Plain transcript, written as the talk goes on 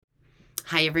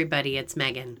Hi, everybody. It's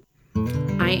Megan.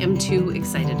 I am too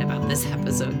excited about this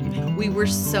episode. We were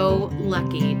so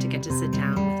lucky to get to sit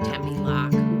down with Tembi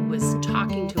Locke, who was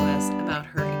talking to us about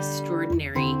her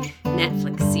extraordinary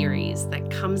Netflix series that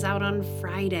comes out on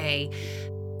Friday.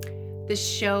 The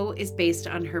show is based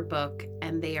on her book,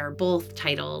 and they are both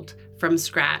titled From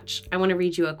Scratch. I want to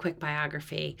read you a quick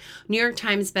biography. New York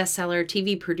Times bestseller,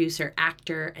 TV producer,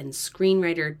 actor, and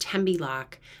screenwriter Tembi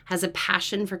Locke has a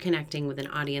passion for connecting with an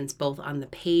audience both on the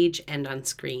page and on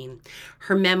screen.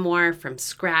 Her memoir, From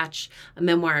Scratch, a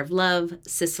memoir of love,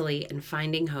 Sicily, and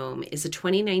finding home, is a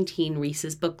 2019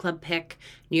 Reese's Book Club pick,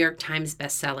 New York Times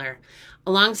bestseller.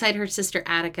 Alongside her sister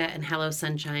Attica and Hello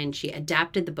Sunshine, she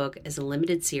adapted the book as a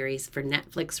limited series for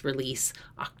Netflix release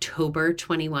October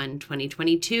 21,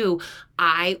 2022.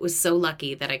 I was so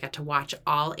lucky that I got to watch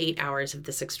all 8 hours of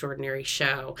this extraordinary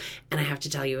show, and I have to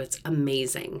tell you, it's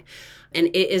amazing. And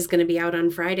it is going to be out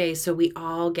on Friday, so we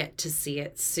all get to see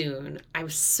it soon. I'm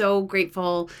so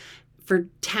grateful for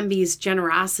Tembi's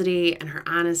generosity and her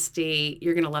honesty.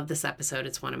 You're going to love this episode.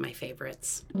 It's one of my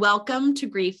favorites. Welcome to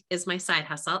Grief is My Side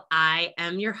Hustle. I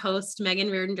am your host, Megan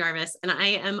Reardon Jarvis, and I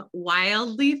am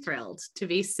wildly thrilled to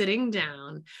be sitting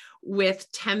down with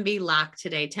Tembi Locke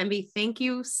today. Tembi, thank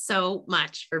you so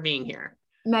much for being here.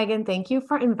 Megan, thank you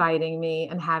for inviting me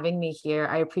and having me here.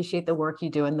 I appreciate the work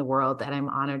you do in the world, and I'm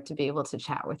honored to be able to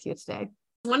chat with you today.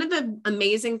 One of the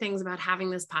amazing things about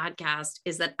having this podcast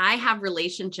is that I have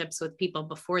relationships with people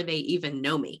before they even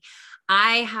know me.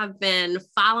 I have been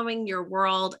following your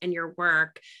world and your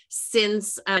work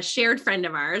since a shared friend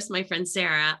of ours, my friend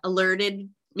Sarah, alerted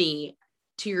me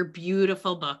to your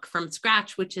beautiful book, From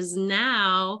Scratch, which is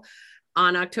now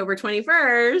on October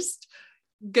 21st,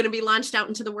 going to be launched out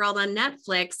into the world on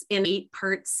Netflix in an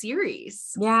 8-part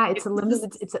series. Yeah, it's a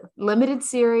limited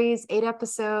series, 8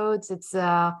 episodes. It's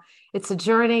a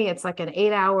journey. It's like an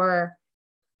 8-hour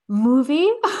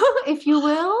movie, if you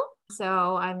will.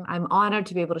 So I'm honored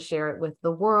to be able to share it with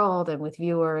the world and with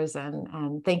viewers.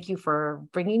 And thank you for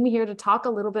bringing me here to talk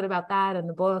a little bit about that and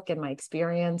the book and my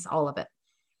experience, all of it.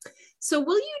 So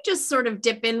will you just sort of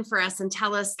dip in for us and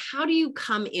tell us, how do you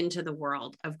come into the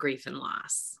world of grief and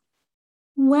loss?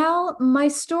 Well, my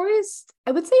story is,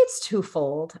 I would say it's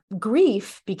twofold.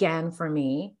 Grief began for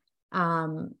me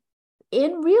in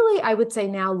really, I would say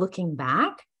now looking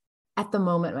back at the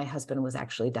moment my husband was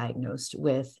actually diagnosed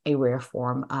with a rare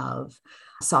form of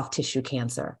soft tissue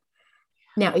cancer.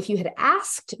 Now, if you had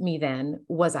asked me then,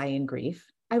 was I in grief?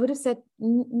 I would have said,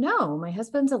 no, my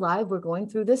husband's alive. We're going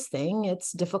through this thing.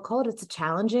 It's difficult. It's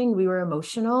challenging. We were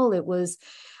emotional. It was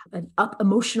an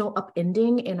emotional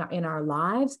upending in our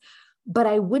lives. But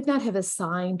I would not have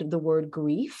assigned the word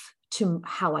grief to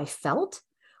how I felt.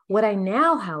 What I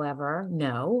now, however,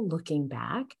 know, looking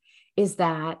back, is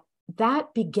that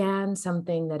began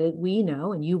something that we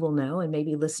know, and you will know, and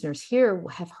maybe listeners here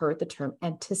have heard the term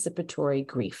anticipatory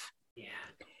grief. Yeah.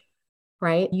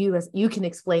 Right? You can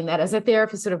explain that as a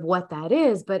therapist, sort of what that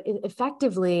is, but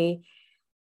effectively,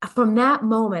 from that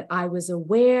moment, I was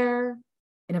aware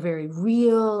in a very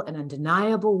real and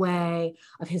undeniable way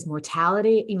of his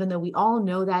mortality, even though we all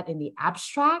know that in the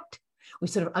abstract. We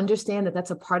sort of understand that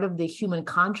that's a part of the human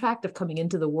contract of coming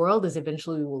into the world, is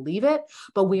eventually we will leave it,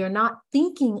 but we are not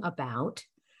thinking about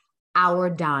our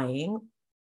dying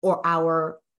or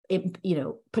our,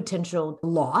 potential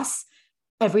loss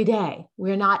every day.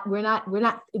 We're not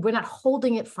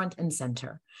holding it front and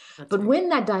center. But right. When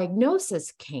that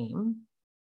diagnosis came,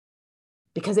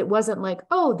 because it wasn't like,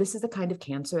 oh, this is the kind of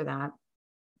cancer that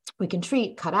we can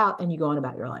treat, cut out, and you go on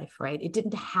about your life, right? It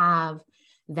didn't have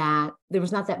that. There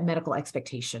was not that medical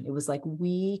expectation. It was like,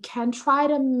 we can try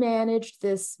to manage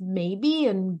this maybe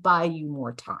and buy you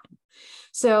more time.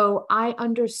 So I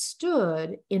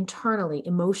understood internally,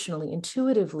 emotionally,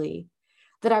 intuitively,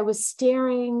 that I was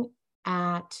staring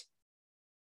at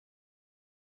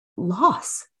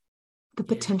loss, the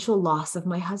potential loss of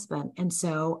my husband. And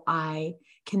so I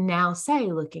can now say,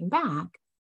 looking back,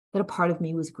 that a part of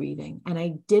me was grieving. And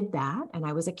I did that. And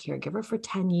I was a caregiver for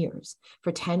 10 years.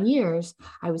 For 10 years,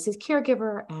 I was his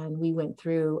caregiver. And we went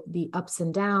through the ups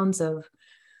and downs of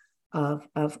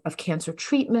cancer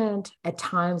treatment. At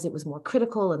times it was more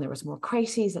critical and there was more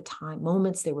crises. At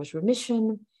moments there was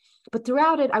remission. But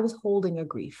throughout it, I was holding a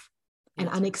grief, an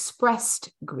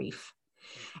unexpressed grief.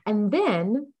 And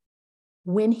then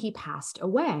when he passed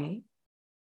away,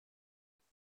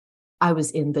 I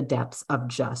was in the depths of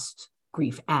just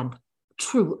grief and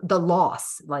the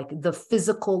loss, like the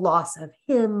physical loss of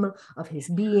him, of his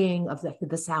being, of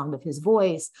the sound of his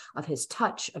voice, of his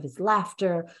touch, of his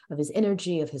laughter, of his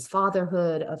energy, of his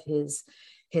fatherhood, of his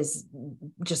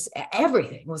just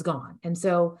everything was gone. And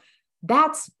so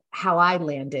that's how I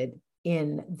landed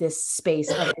in this space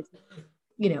of,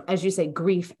 as you say,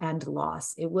 grief and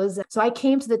loss. It was, so I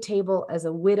came to the table as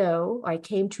a widow. I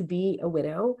came to be a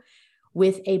widow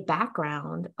with a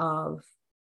background of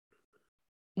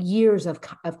years of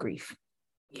grief.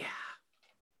 Yeah.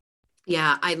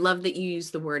 Yeah, I love that you use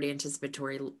the word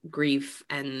anticipatory grief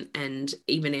and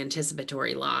even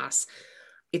anticipatory loss.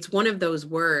 It's one of those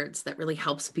words that really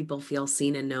helps people feel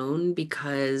seen and known,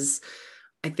 because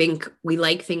I think we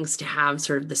like things to have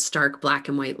sort of the stark black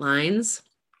and white lines.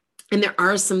 And there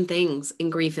are some things in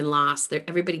grief and loss that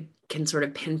everybody can sort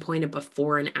of pinpoint a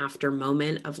before and after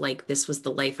moment of like, this was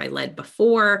the life I led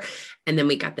before. And then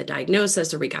we got the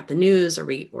diagnosis, or we got the news, or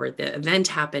the event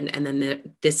happened. And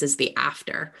then this is the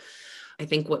after. I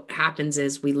think what happens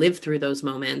is we live through those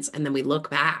moments and then we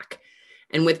look back,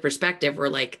 and with perspective, we're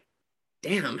like,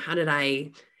 damn, how did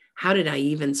I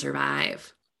even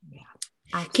survive?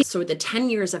 Yeah. So the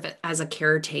 10 years of it as a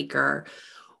caretaker,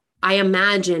 I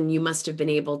imagine you must have been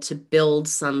able to build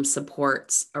some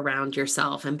supports around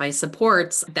yourself. And by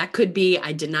supports, that could be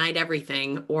I denied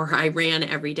everything or I ran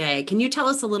every day. Can you tell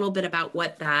us a little bit about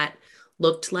what that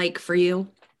looked like for you?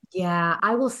 Yeah,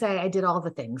 I will say I did all the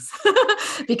things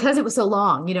because it was so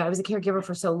long. I was a caregiver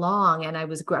for so long, and I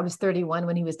was 31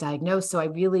 when he was diagnosed. So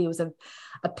it was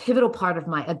a pivotal part of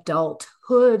my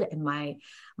adulthood and my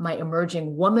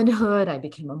emerging womanhood. I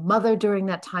became a mother during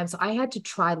that time. So I had to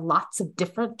try lots of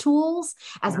different tools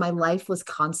as my life was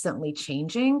constantly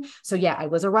changing. So yeah, I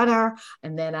was a runner,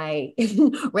 and then I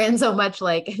ran so much,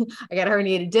 like I got a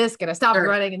herniated disc and I stopped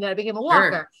running, and then I became a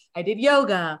walker. Sure. I did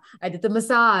yoga. I did the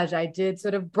massage. I did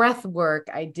sort of breath work.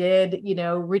 I did,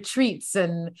 retreats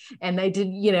and I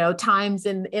did, times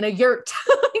in a yurt,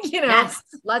 yes.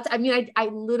 Lots. I mean, I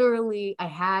literally, I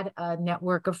had a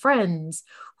network of friends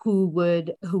who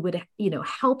would,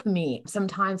 help me.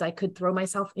 Sometimes I could throw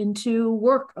myself into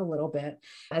work a little bit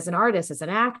as an artist, as an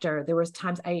actor. There was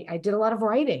times I did a lot of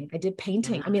writing. I did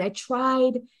painting. Yeah. I mean, I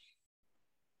tried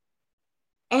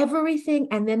everything.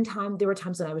 And then there were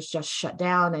times when I was just shut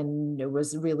down, and there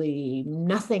was really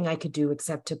nothing I could do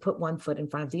except to put one foot in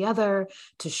front of the other,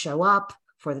 to show up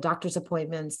for the doctor's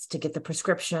appointments, to get the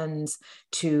prescriptions,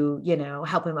 to,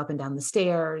 help him up and down the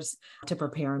stairs, to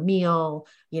prepare a meal.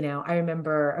 I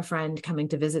remember a friend coming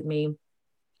to visit me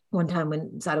one time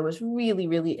when Sada was really,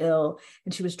 really ill,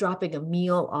 and she was dropping a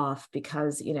meal off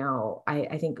because,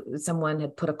 I think someone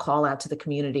had put a call out to the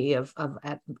community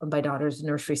at my daughter's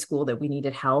nursery school that we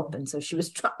needed help. And so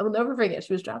I'll never forget,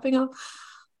 she was dropping off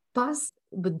pasta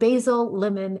with basil,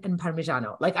 lemon, and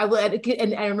Parmigiano. Like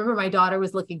and I remember my daughter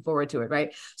was looking forward to it.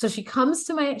 Right. So she pulls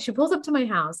up to my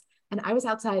house, and I was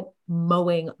outside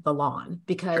mowing the lawn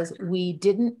because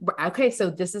so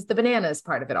this is the bananas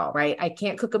part of it all, right? I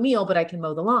can't cook a meal, but I can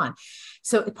mow the lawn.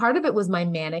 So part of it was my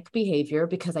manic behavior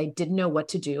because I didn't know what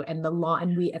to do. And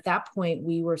at that point,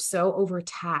 we were so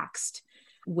overtaxed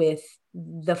with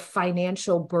the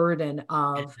financial burden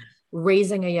of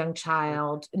raising a young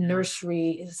child,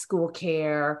 nursery, school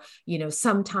care,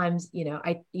 sometimes,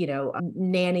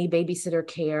 nanny, babysitter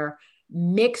care,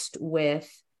 mixed with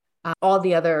all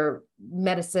the other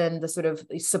medicine, the sort of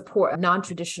support,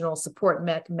 non-traditional support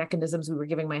mechanisms we were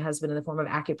giving my husband in the form of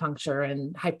acupuncture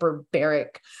and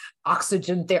hyperbaric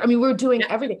oxygen therapy. I mean, we were doing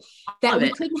everything that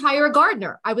we couldn't hire a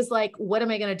gardener. I was like, what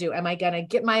am I going to do? Am I going to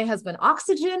get my husband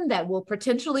oxygen that will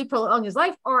potentially prolong his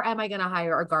life? Or am I going to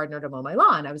hire a gardener to mow my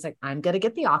lawn? I was like, I'm going to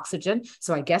get the oxygen.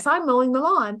 So I guess I'm mowing the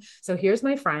lawn. So here's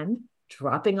my friend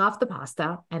dropping off the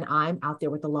pasta, and I'm out there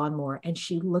with the lawnmower. And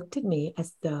she looked at me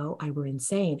as though I were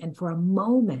insane. And for a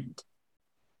moment,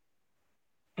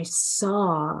 I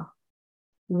saw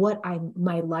what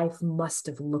my life must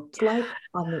have looked like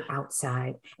on the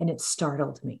outside. And it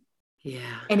startled me.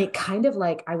 Yeah. And it kind of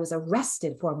like, I was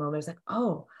arrested for a moment. I was like,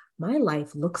 oh, my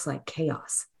life looks like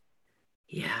chaos.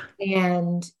 Yeah.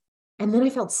 And then I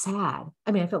felt sad.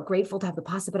 I mean, I felt grateful to have the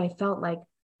pasta, but I felt like,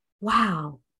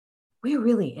 wow, we're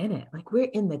really in it. Like, we're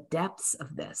in the depths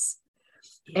of this.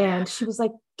 Yeah. And she was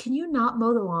like, can you not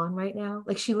mow the lawn right now?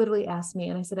 Like, she literally asked me,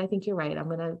 and I said, I think you're right. I'm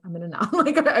going to not.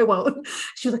 Like, I won't.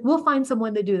 She was like, we'll find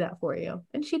someone to do that for you.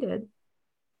 And she did.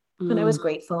 And I was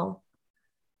grateful.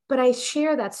 But I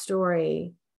share that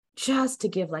story just to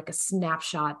give like a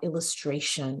snapshot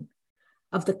illustration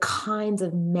of the kinds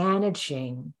of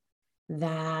managing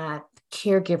that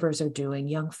caregivers are doing,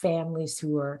 young families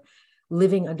who are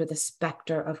living under the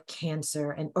specter of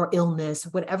cancer or illness,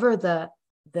 whatever the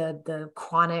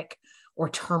chronic or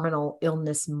terminal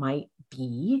illness might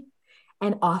be.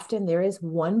 And often there is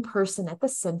one person at the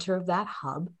center of that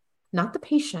hub, not the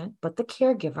patient, but the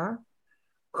caregiver,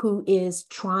 who is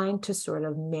trying to sort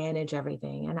of manage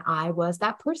everything. And I was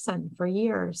that person for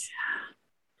years.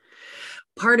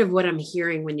 Part of what I'm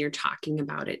hearing when you're talking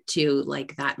about it too,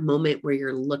 like that moment where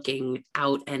you're looking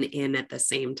out and in at the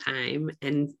same time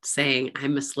and saying, I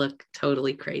must look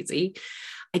totally crazy.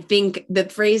 I think the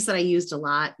phrase that I used a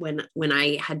lot when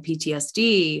I had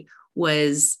PTSD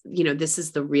was, this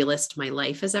is the realest my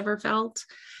life has ever felt,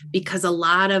 because a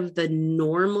lot of the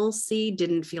normalcy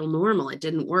didn't feel normal. It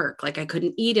didn't work. Like I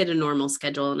couldn't eat at a normal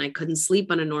schedule and I couldn't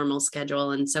sleep on a normal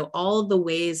schedule. And so all of the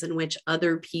ways in which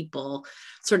other people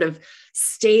sort of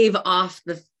stave off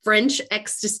the French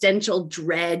existential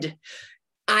dread,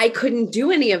 I couldn't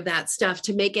do any of that stuff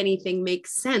to make anything make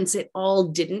sense. It all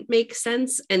didn't make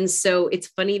sense. And so it's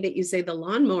funny that you say the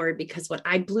lawnmower, because what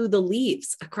I blew the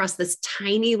leaves across this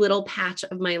tiny little patch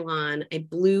of my lawn, I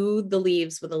blew the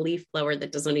leaves with a leaf blower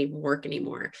that doesn't even work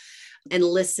anymore, and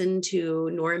listened to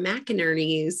Nora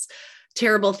McInerney's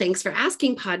Terrible Thanks for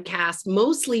Asking podcast,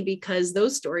 mostly because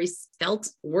those stories felt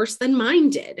worse than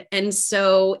mine did. And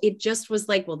so it just was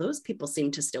like, well, those people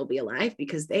seem to still be alive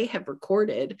because they have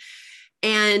recorded.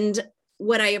 And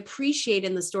what I appreciate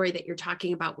in the story that you're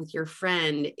talking about with your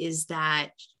friend is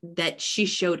that she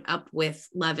showed up with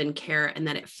love and care, and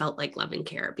that it felt like love and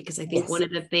care, because I think one of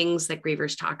the things that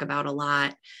grievers talk about a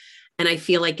lot, and I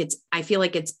feel like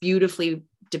it's beautifully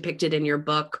depicted in your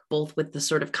book, both with the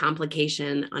sort of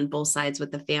complication on both sides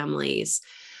with the families.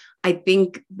 I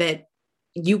think that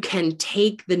you can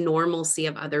take the normalcy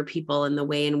of other people and the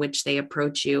way in which they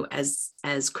approach you as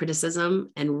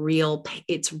criticism and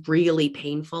it's really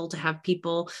painful to have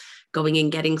people going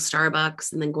and getting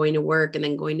Starbucks and then going to work and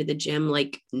then going to the gym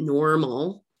like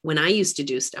normal when I used to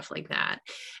do stuff like that.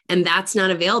 And that's not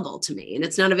available to me. And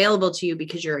it's not available to you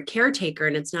because you're a caretaker,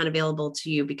 and it's not available to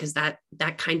you because that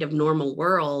kind of normal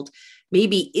world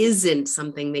maybe isn't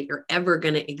something that you're ever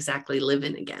going to exactly live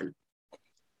in again.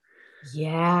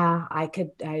 Yeah, I could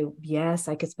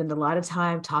spend a lot of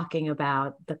time talking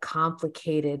about the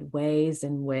complicated ways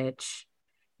in which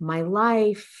my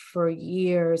life for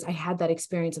years, I had that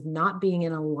experience of not being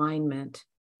in alignment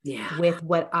with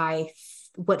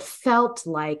what felt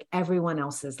like everyone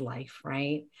else's life,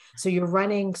 right? So you're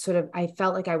running I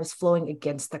felt like I was flowing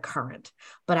against the current,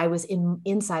 but I was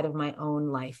inside of my own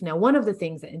life. Now, one of the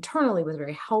things that internally was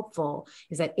very helpful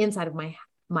is that inside of my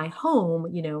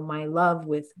home, my love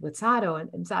with Sado,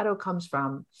 and Sado comes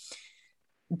from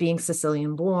being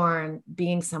Sicilian born,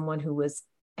 being someone who was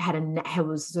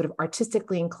sort of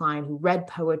artistically inclined, who read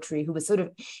poetry, who was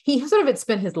he had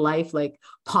spent his life like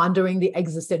pondering the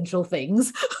existential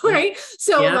things, right?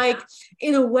 So like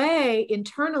in a way,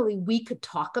 internally, we could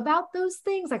talk about those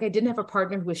things. Like I didn't have a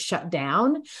partner who was shut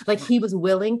down. Like he was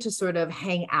willing to sort of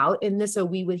hang out in this. So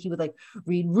he would like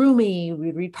read Rumi,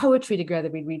 we'd read poetry together,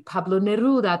 we'd read Pablo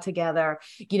Neruda together.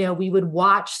 We would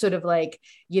watch sort of like,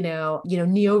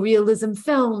 neorealism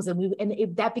films,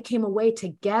 and that became a way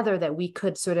together that we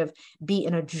could sort of be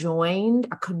in a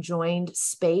conjoined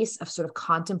space of sort of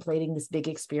contemplating this big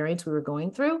experience we were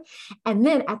going through. And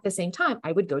then at the same time,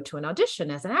 I would go to an audition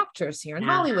as an actress here in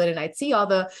Hollywood, and I'd see all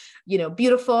the,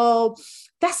 beautiful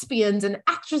thespians and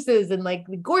actresses and like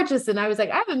gorgeous. And I was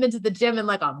like, I haven't been to the gym in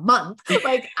like a month.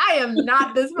 Like I am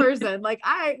not this person. Like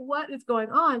what is going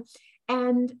on?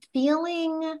 And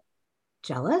feeling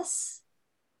jealous,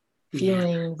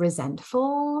 feeling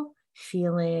resentful,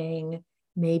 feeling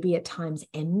maybe at times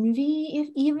envy, if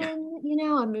even,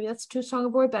 and maybe that's too strong a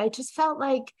word, but I just felt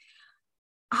like,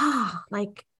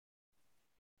 like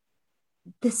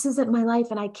this isn't my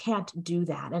life and I can't do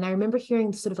that. And I remember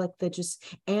hearing sort of like the just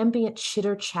ambient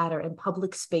chitter chatter in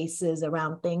public spaces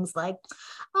around things like,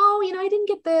 I didn't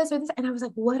get this or this. And I was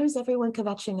like, what is everyone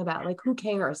kvetching about? Like, who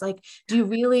cares? Like, do you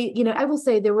really, I will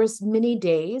say there was many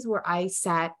days where I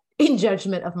sat in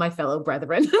judgment of my fellow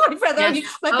brethren, my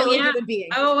fellow human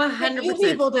beings. 100%. You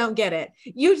people don't get it.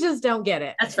 You just don't get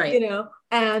it. That's right.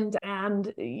 And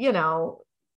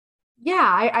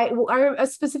I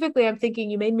specifically, I'm thinking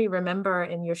you made me remember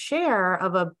in your share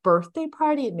of a birthday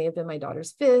party. It may have been my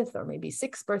daughter's 5th or maybe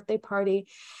 6th birthday party.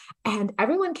 And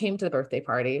everyone came to the birthday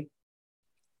party.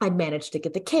 I'd managed to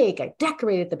get the cake. I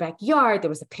decorated the backyard. There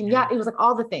was a piñata. It was like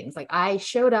all the things. Like I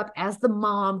showed up as the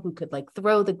mom who could like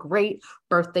throw the great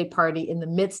birthday party in the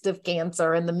midst of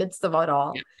cancer, in the midst of it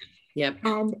all. Yep.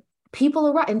 And people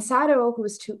arrived. And Sado, who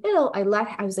was too ill, I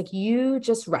was like, you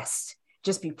just rest.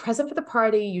 Just be present for the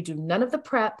party. You do none of the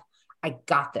prep. I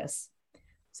got this.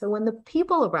 So when the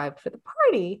people arrived for the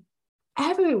party,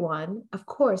 everyone, of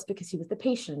course, because he was the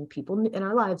patient, people in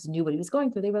our lives knew what he was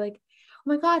going through. They were like,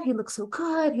 my God, he looks so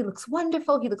good. He looks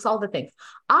wonderful. He looks all the things.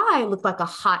 I look like a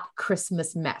hot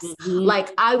Christmas mess. Mhm.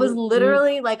 Like I was Mhm.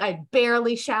 literally like, I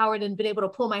barely showered and been able to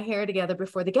pull my hair together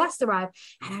before the guests arrived.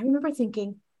 And I remember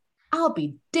thinking, I'll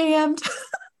be damned.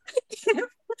 He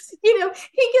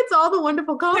gets all the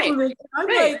wonderful Right, compliments.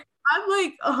 right. I'm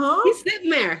like, uh-huh. He's sitting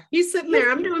there. He's sitting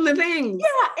there. I'm doing the things.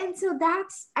 Yeah. And so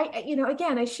that's,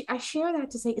 again, I share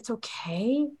that to say it's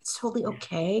okay. It's totally Yeah.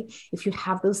 okay if you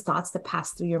have those thoughts that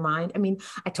pass through your mind. I mean,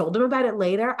 I told him about it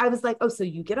later. I was like, oh, so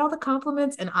you get all the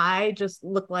compliments and I just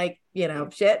look like,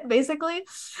 shit, basically.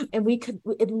 And we could,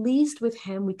 at least with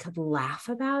him, we could laugh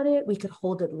about it. We could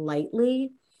hold it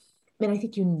lightly. And I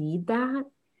think you need that.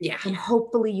 Yeah. And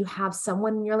hopefully you have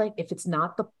someone in your life, if it's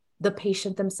not the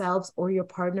patient themselves or your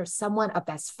partner, someone, a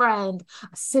best friend,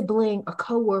 a sibling, a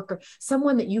coworker,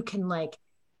 someone that you can like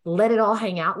let it all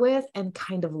hang out with and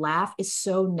kind of laugh is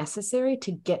so necessary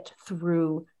to get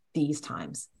through these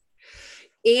times.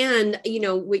 And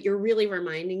what you're really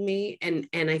reminding me, and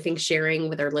I think sharing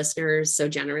with our listeners so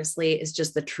generously, is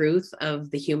just the truth of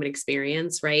the human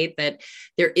experience, right? That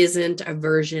there isn't a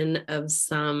version of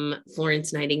some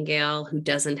Florence Nightingale who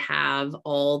doesn't have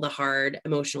all the hard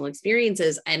emotional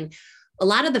experiences. And a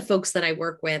lot of the folks that I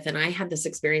work with, and I had this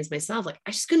experience myself, like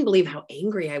I just couldn't believe how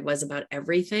angry I was about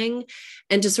everything.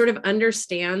 And to sort of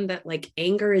understand that like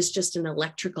anger is just an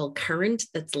electrical current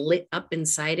that's lit up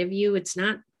inside of you. It's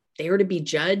not there to be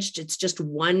judged. It's just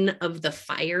one of the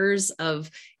fires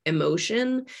of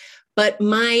emotion. But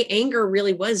my anger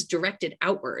really was directed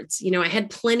outwards. I had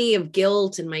plenty of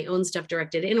guilt and my own stuff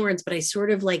directed inwards, but I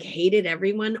sort of like hated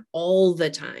everyone all the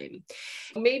time.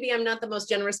 Maybe I'm not the most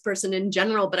generous person in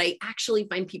general, but I actually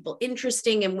find people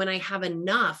interesting. And when I have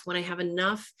enough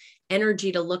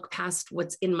energy to look past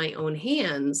what's in my own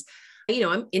hands,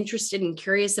 I'm interested and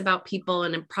curious about people,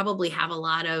 and I probably have a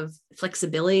lot of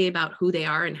flexibility about who they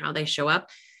are and how they show up.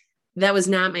 That was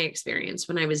not my experience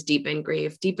when I was deep in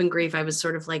grief. Deep in grief, I was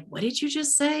sort of like, what did you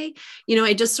just say?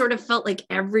 I just sort of felt like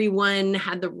everyone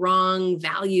had the wrong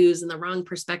values and the wrong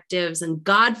perspectives. And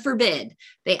God forbid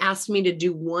they asked me to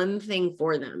do one thing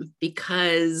for them,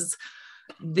 because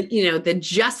the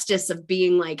justice of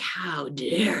being like, how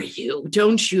dare you?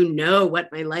 Don't you know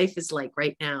what my life is like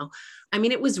right now? I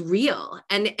mean, it was real.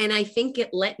 And I think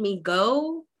it let me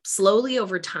go slowly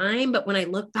over time. But when I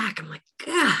look back, I'm like,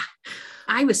 God,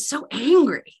 I was so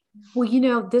angry.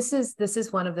 Well, this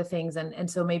is one of the things,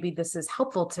 and so maybe this is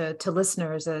helpful to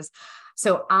listeners, is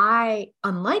so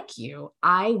unlike you,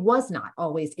 I was not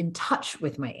always in touch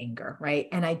with my anger, right?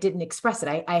 And I didn't express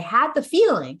it. I had the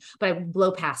feeling, but I would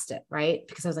blow past it, right?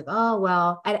 Because I was like, oh,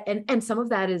 well, and some of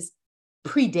that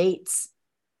predates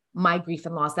my grief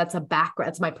and loss. That's a background.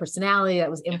 That's my personality that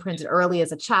was imprinted early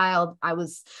as a child.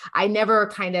 I never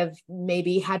kind of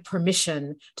maybe had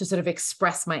permission to sort of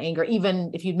express my anger,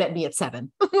 even if you'd met me at 7,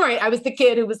 right? I was the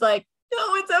kid who was like,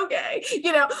 no, it's okay.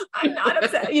 I'm not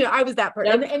upset. I was that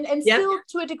person. Yep. And still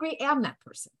to a degree am that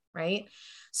person. Right.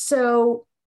 So,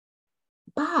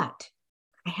 but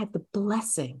I had the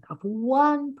blessing of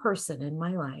one person in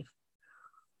my life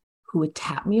who would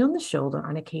tap me on the shoulder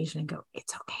on occasion and go,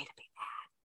 it's okay to be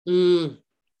mad.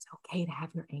 It's okay to have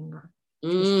your anger.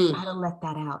 You gotta let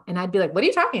that out. And I'd be like, what are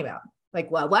you talking about?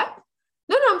 Like, what?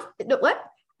 No, what?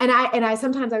 And I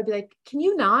sometimes I would be like, can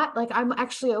you not? Like, I'm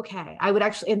actually okay. I would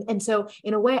actually, and so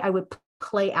in a way I would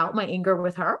play out my anger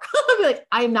with her. I'd be like,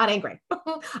 I'm not angry.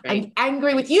 Right. I'm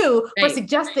angry with you for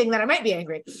suggesting that I might be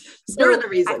angry. So you're the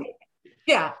reason.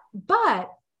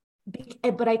 But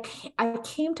I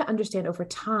came to understand over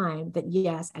time that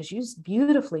yes, as you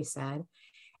beautifully said,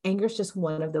 anger is just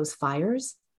one of those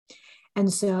fires.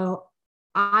 And so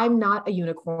I'm not a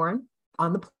unicorn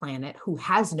on the planet who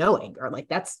has no anger. Like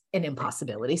that's an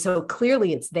impossibility. So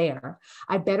clearly it's there.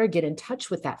 I better get in touch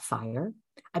with that fire.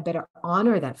 I better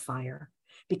honor that fire,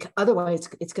 because otherwise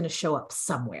it's going to show up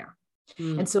somewhere.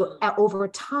 And so over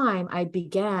time, I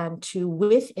began to,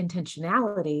 with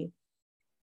intentionality,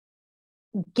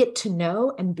 get to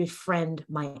know and befriend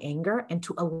my anger and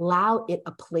to allow it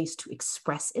a place to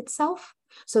express itself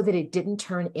so that it didn't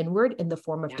turn inward in the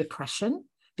form of depression,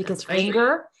 because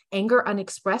anger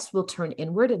unexpressed will turn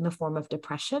inward in the form of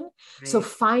depression. Right. So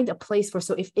find a place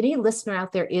so if any listener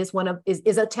out there is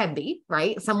a Tembi,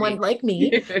 right? Someone like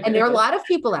me, and there are a lot of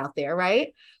people out there,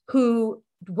 right, who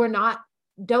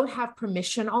don't have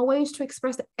permission always to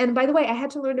express it. And by the way, I had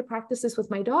to learn to practice this with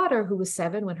my daughter, who was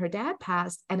 7 when her dad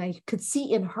passed. And I could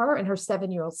see in her and her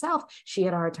 7-year-old self, she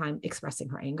had a hard time expressing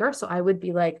her anger. So I would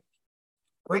be like,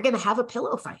 we're going to have a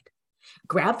pillow fight.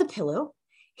 Grab the pillow,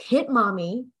 hit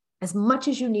mommy as much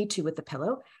as you need to with the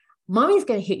pillow. Mommy's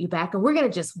going to hit you back and we're going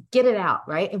to just get it out.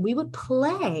 Right. And we would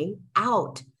play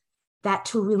out that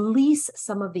to release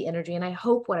some of the energy. And I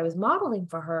hope what I was modeling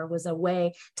for her was a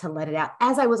way to let it out,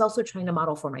 as I was also trying to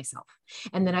model for myself.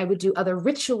 And then I would do other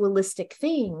ritualistic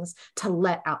things to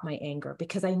let out my anger,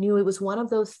 because I knew it was one of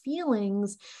those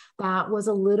feelings that was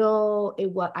a little,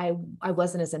 what I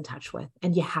wasn't as in touch with.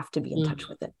 And you have to be in touch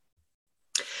with it.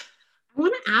 I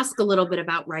want to ask a little bit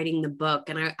about writing the book.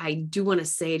 And I do want to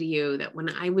say to you that when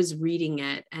I was reading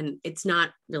it, and it's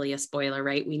not really a spoiler,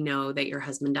 right? We know that your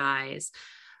husband dies.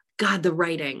 God, the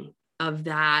writing of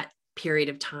that period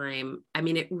of time, I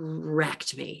mean, it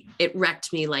wrecked me. It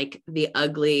wrecked me like the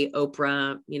ugly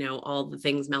Oprah, all the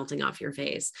things melting off your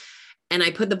face. And I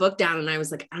put the book down and I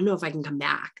was like, I don't know if I can come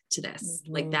back to this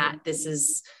like that. This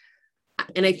is,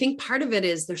 and I think part of it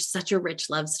is there's such a rich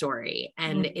love story.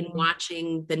 And in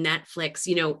watching the Netflix,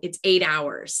 it's 8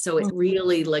 hours. So it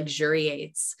really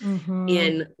luxuriates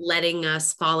in letting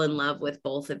us fall in love with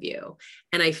both of you.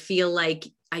 And I feel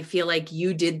like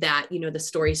you did that. The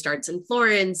story starts in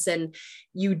Florence, and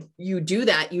you do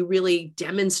that. You really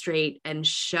demonstrate and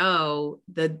show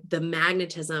the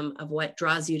magnetism of what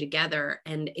draws you together.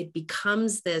 And it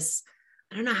becomes this,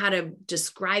 I don't know how to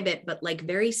describe it, but like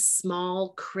very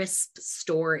small, crisp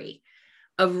story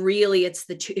of really, it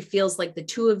feels like the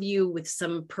two of you with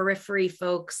some periphery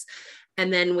folks,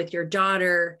 and then with your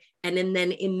daughter. And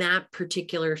then in that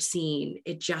particular scene,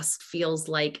 it just feels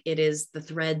like it is the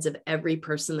threads of every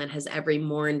person that has ever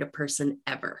mourned a person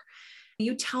ever.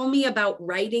 You tell me about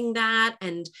writing that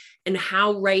and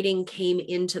how writing came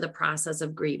into the process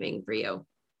of grieving for you.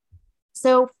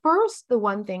 So first, the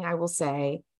one thing I will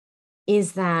say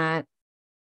is that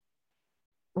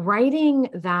writing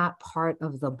that part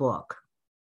of the book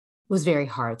was very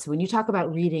hard. So when you talk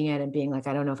about reading it and being like,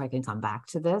 I don't know if I can come back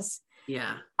to this.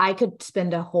 Yeah. I could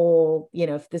spend a whole,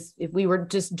 if we were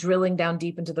just drilling down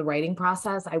deep into the writing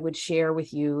process, I would share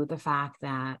with you the fact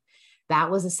that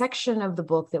that was a section of the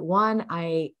book that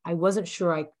I wasn't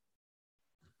sure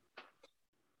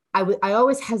I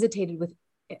always hesitated with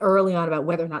early on about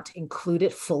whether or not to include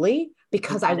it fully,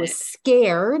 because I was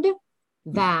scared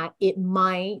that it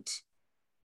might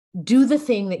do the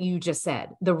thing that you just said.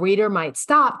 The reader might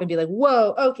stop and be like,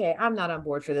 whoa, okay, I'm not on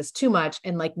board for this too much,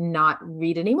 and like not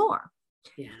read anymore.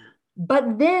 Yeah.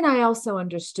 But then I also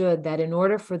understood that in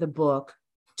order for the book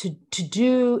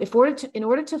in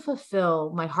order to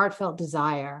fulfill my heartfelt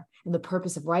desire and the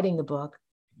purpose of writing the book,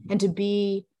 and to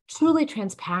be truly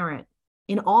transparent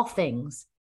in all things,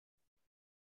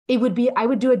 I would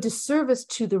do a disservice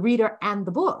to the reader and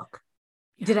the book.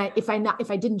 Yeah. If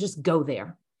I didn't just go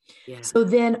there. Yeah. So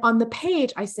then on the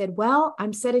page, I said, well,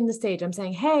 I'm setting the stage. I'm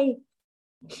saying, hey,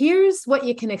 here's what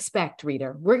you can expect,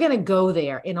 reader. We're going to go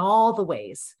there in all the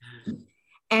ways.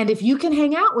 And if you can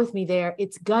hang out with me there,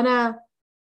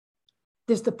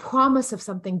 there's the promise of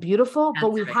something beautiful,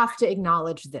 but we have to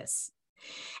acknowledge this.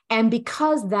 And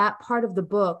because that part of the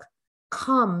book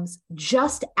comes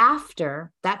just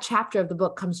after, that chapter of the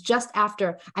book comes just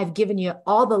after I've given you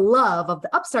all the love of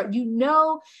the upstart,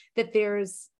 that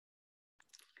there's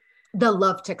the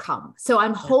love to come. So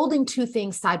I'm holding two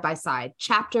things side by side,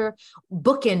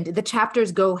 bookend, the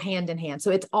chapters go hand in hand.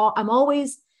 So I'm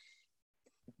always,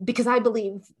 because I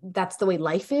believe that's the way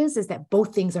life is that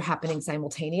both things are happening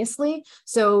simultaneously.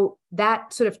 So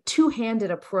that sort of two-handed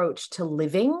approach to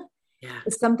living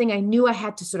is something I knew I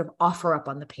had to sort of offer up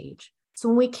on the page. So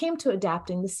when we came to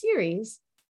adapting the series,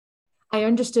 I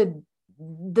understood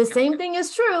the same thing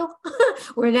is true.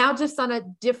 We're now just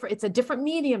on it's a different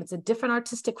medium, it's a different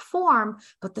artistic form,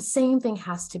 but the same thing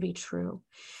has to be true.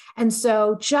 And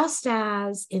so just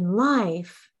as in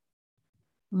life,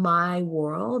 my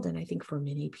world, and I think for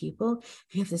many people,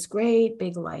 you have this great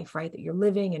big life, right, that you're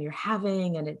living and you're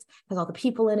having, and it has all the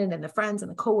people in it and the friends and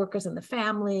the coworkers and the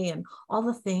family and all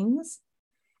the things.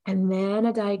 And then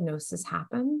a diagnosis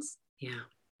happens. Yeah.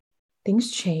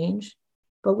 Things change.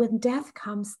 But when death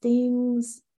comes,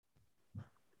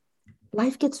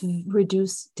 life gets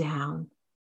reduced down.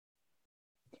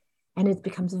 And it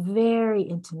becomes very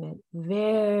intimate,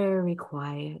 very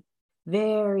quiet,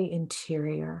 very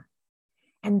interior.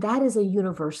 And that is a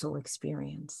universal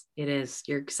experience. It is.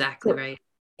 You're exactly right.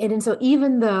 And so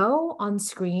even though on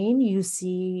screen you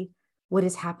see what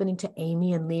is happening to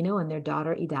Amy and Lino and their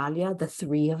daughter Idalia, the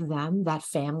three of them, that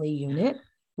family unit,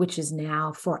 which is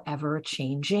now forever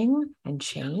changing and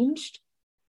changed.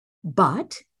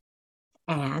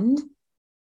 And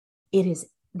it is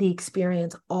the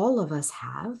experience all of us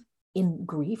have in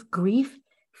grief. Grief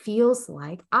feels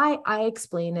like, I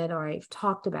explain it, or I've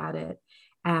talked about it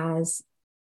as,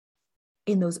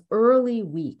 in those early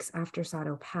weeks after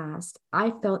Sado passed,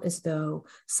 I felt as though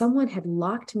someone had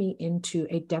locked me into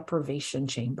a deprivation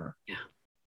chamber. Yeah.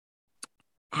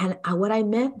 And what I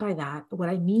meant by that, what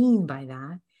I mean by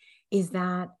that is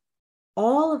that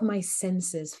all of my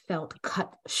senses felt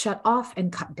shut off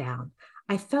and cut down.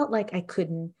 I felt like I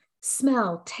couldn't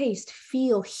smell, taste,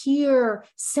 feel, hear,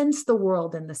 sense the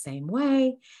world in the same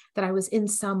way, that I was in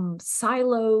some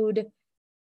siloed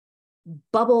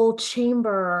bubble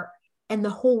chamber and the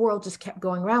whole world just kept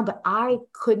going around, but I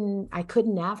couldn't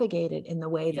navigate it in the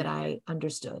way that I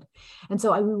understood. And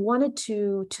so we wanted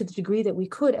to the degree that we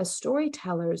could as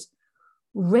storytellers,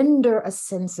 render a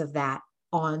sense of that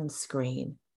on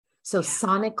screen. So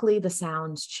sonically, the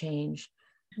sounds change.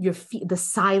 The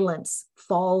silence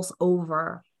falls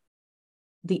over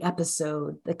the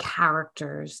episode, the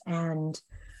characters. And,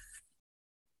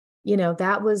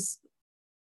 that was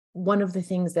one of the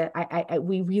things that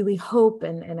we really hope,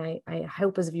 and I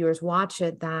hope as viewers watch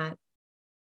it, that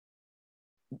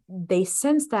they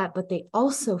sense that, but they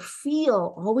also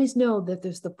always know that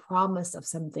there's the promise of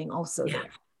something also there.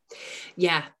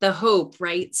 Yeah, the hope,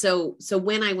 right? So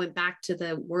when I went back to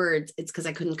the words, it's because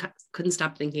I couldn't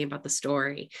stop thinking about the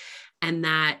story. And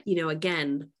that,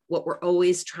 again, what we're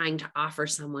always trying to offer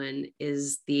someone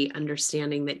is the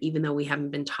understanding that even though we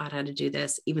haven't been taught how to do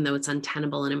this, even though it's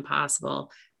untenable and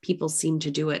impossible, people seem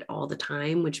to do it all the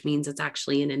time, which means it's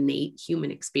actually an innate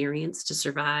human experience to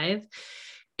survive.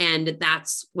 And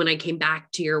that's when I came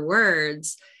back to your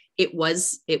words. It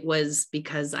was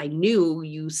because I knew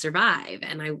you survive,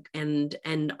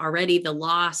 and already the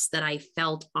loss that I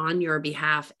felt on your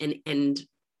behalf, and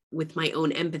with my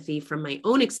own empathy from my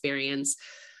own experience,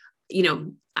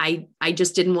 I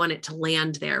just didn't want it to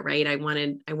land there, right? I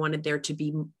wanted there to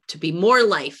be more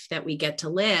life that we get to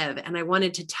live. And I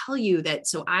wanted to tell you that.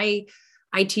 So I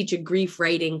teach a grief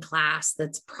writing class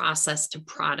that's process to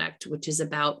product, which is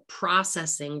about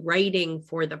writing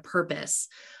for the purpose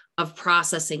of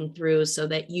processing through, so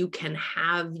that you can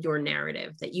have your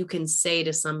narrative, that you can say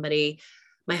to somebody,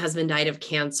 my husband died of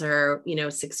cancer,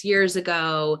 6 years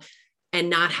ago, and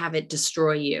not have it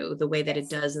destroy you the way that it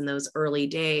does in those early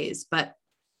days. But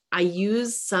I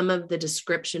use some of the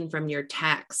description from your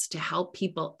text to help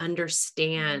people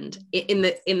understand in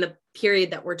the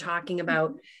period that we're talking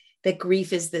about, that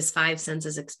grief is this 5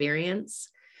 senses experience.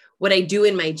 What I do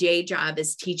in my day job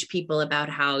is teach people about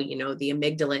how, the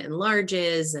amygdala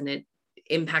enlarges and it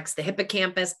impacts the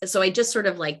hippocampus. So I just sort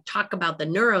of talk about the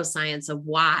neuroscience of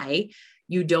why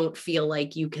you don't feel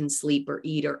like you can sleep or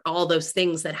eat, or all those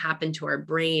things that happen to our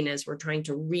brain as we're trying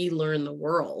to relearn the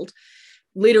world,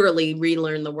 literally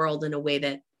relearn the world in a way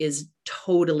that is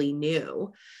totally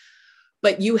new.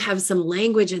 But you have some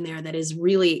language in there that is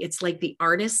really, it's like the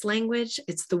artist's language.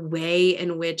 It's the way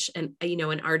in which, an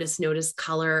artist notices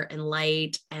color and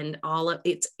light and all of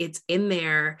it's in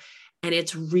there. And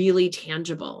it's really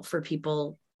tangible for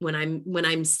people when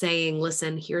I'm saying,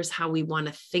 listen, here's how we want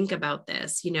to think about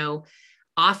this.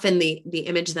 Often the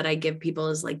image that I give people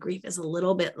is grief is a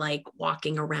little bit like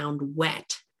walking around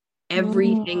wet.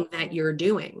 Everything that you're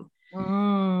doing,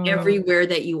 everywhere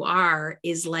that you are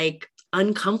is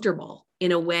uncomfortable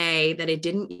in a way that it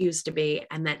didn't used to be,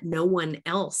 and that no one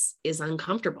else is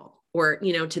uncomfortable, or,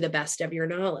 to the best of your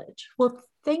knowledge. Well,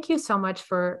 thank you so much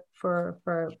for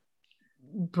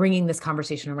bringing this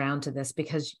conversation around to this,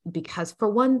 because for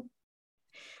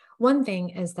one thing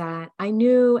is that I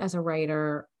knew as a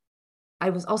writer, I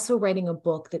was also writing a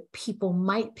book that people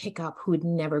might pick up who had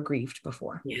never grieved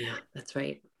before. Yeah, that's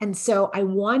right. And so I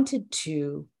wanted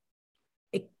to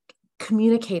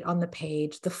communicate on the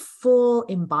page the full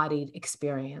embodied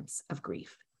experience of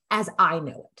grief as I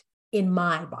know it in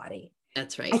my body.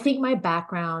 That's right. I think my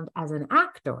background as an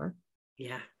actor,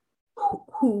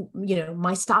 who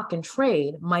my stock and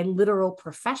trade, my literal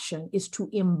profession is to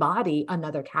embody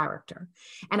another character.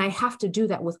 And I have to do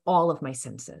that with all of my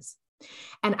senses.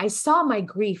 And I saw my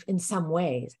grief in some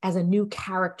ways as a new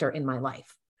character in my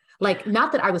life.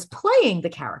 Not that I was playing the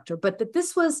character, but that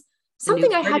this was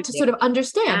something I had to sort of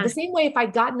understand. Yeah. The same way if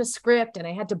I'd gotten a script and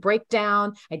I had to break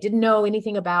down, I didn't know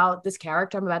anything about this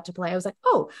character I'm about to play. I was like,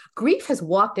 oh, grief has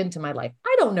walked into my life.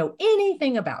 I don't know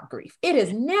anything about grief. It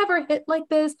has never hit like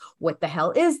this. What the hell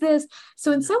is this?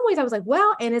 So in some ways I was like,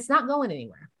 well, and it's not going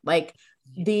anywhere.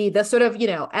 The sort of,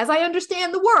 as I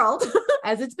understand the world,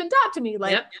 as it's been taught to me,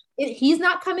 he's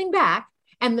not coming back.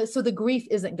 And so the grief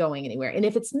isn't going anywhere. And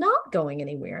if it's not going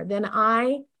anywhere, then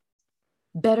I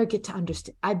better get to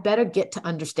understand. I better get to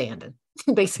understanding.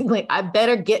 Basically, I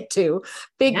better get to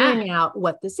figuring out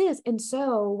what this is. And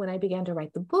so when I began to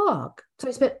write the book, so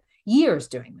I spent years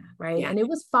doing that, right? Yeah. And it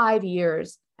was 5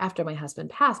 years after my husband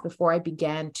passed before I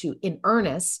began to, in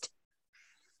earnest,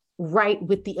 write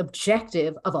with the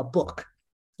objective of a book.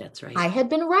 That's right. I had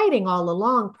been writing all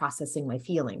along, processing my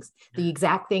feelings, the Yeah.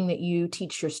 exact thing that you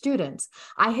teach your students.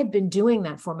 I had been doing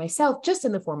that for myself, just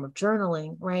in the form of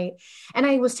journaling, right? And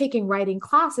I was taking writing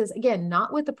classes, again,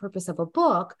 not with the purpose of a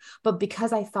book, but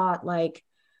because I thought, like,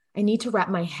 I need to wrap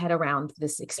my head around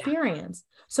this Yeah. experience.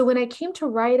 So when I came to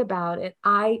write about it,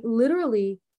 I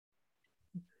literally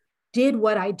did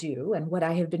what I do and what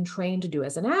I had been trained to do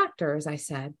as an actor. Is I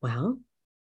said, well,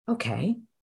 okay,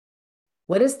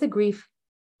 what does the grief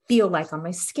feel like on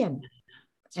my skin?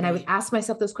 That's And I would right. ask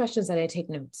myself those questions and I'd take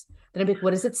notes. Then I'd be like,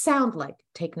 what does it sound like?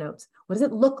 Take notes. What does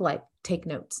it look like? Take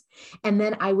notes. And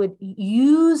then I would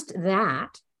use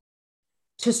that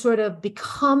to sort of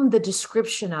become the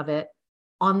description of it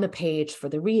on the page for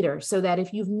the reader, so that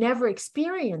if you've never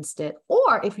experienced it,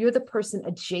 or if you're the person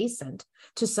adjacent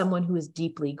to someone who is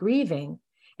deeply grieving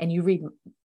and you read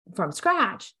from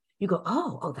scratch, you go,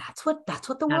 oh, that's what the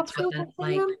world That's what feels like that's for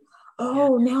like. him. Yeah.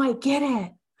 Oh, now I get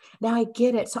it. Now I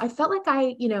get it. So I felt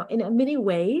like in many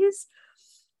ways,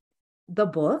 the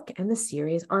book and the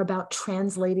series are about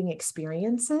translating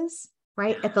experiences,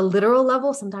 right? At the literal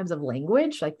level, sometimes of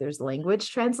language, like there's language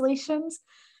translations.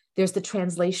 There's the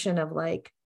translation of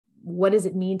like, what does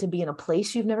it mean to be in a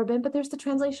place you've never been? But there's the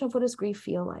translation of what does grief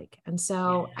feel like? And Yeah.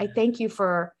 so I thank you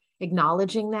for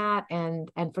acknowledging that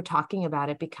and for talking about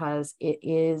it, because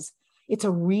it's a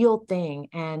real thing.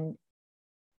 And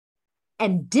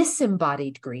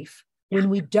disembodied grief, Yeah. when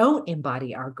we don't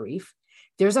embody our grief,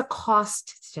 there's a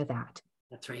cost to that.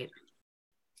 That's right.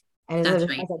 And That's as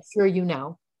right. I'm sure you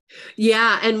know.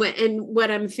 Yeah. And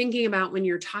what I'm thinking about when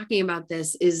you're talking about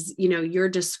this is, you're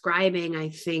describing, I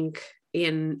think,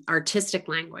 in artistic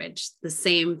language, the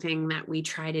same thing that we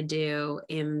try to do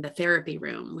in the therapy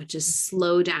room, which is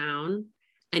slow down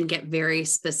and get very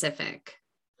specific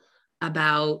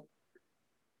about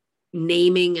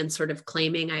naming and sort of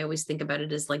claiming. I always think about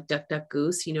it as like duck, duck,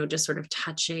 goose, just sort of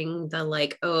touching the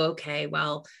like, oh, okay,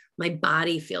 well, my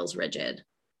body feels rigid.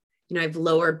 I have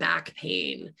lower back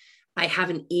pain. I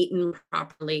haven't eaten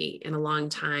properly in a long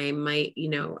time. I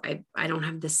don't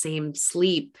have the same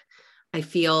sleep. I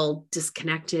feel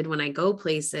disconnected when I go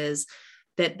places.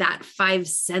 That five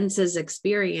senses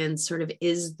experience sort of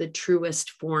is the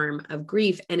truest form of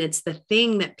grief. And it's the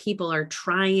thing that people are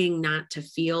trying not to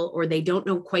feel, or they don't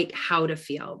know quite how to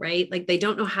feel, right? Like they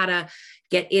don't know how to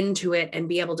get into it and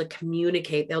be able to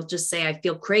communicate. They'll just say, I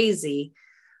feel crazy.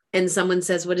 And someone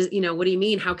says, what do you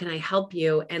mean? How can I help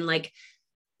you? And like,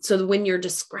 so when you're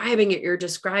describing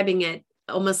it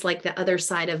almost like the other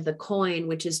side of the coin,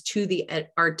 which is to the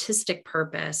artistic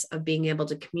purpose of being able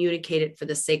to communicate it for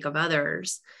the sake of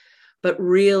others, but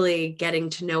really getting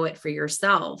to know it for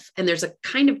yourself. And there's a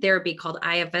kind of therapy called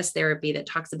IFS therapy that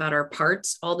talks about our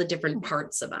parts, all the different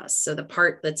parts of us. So the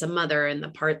part that's a mother, and the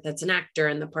part that's an actor,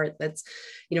 and the part that's,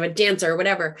 a dancer or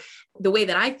whatever. The way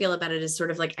that I feel about it is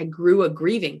sort of like I grew a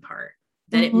grieving part,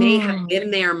 that it may have been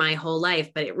there my whole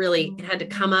life, but it had to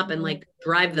come up and like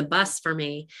drive the bus for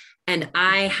me. And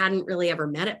I hadn't really ever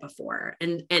met it before.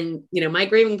 And my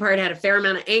grieving part had a fair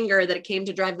amount of anger that it came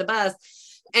to drive the bus.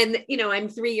 And, I'm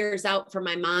 3 years out from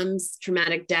my mom's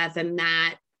traumatic death, and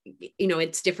that,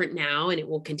 it's different now, and it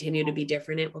will continue to be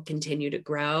different. It will continue to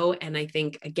grow. And I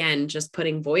think, again, just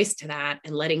putting voice to that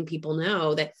and letting people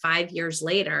know that 5 years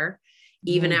later,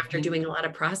 even after doing a lot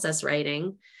of process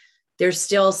writing, there's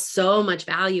still so much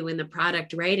value in the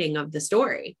product writing of the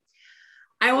story.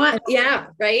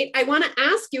 Right. I want to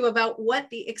ask you about what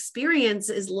the experience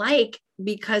is like,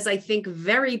 because I think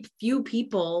very few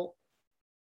people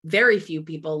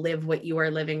live what you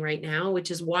are living right now, which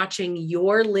is watching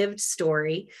your lived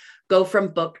story go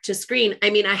from book to screen. I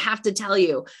mean, I have to tell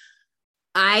you,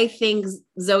 I think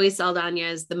Zoe Saldana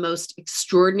is the most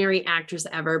extraordinary actress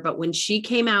ever. But when she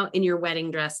came out in your wedding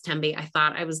dress, Tembi, I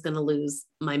thought I was going to lose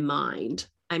my mind.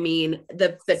 I mean,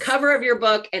 the cover of your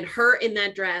book and her in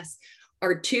that dress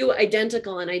are two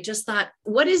identical. And I just thought,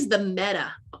 what is the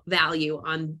meta value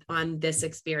on this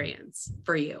experience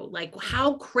for you? Like,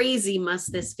 how crazy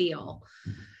must this feel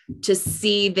to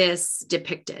see this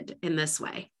depicted in this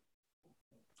way?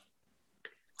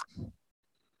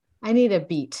 I need a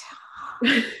beat.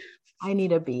 I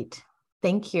need a beat.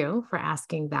 Thank you for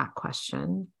asking that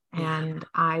question. Yeah. And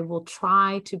I will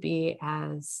try to be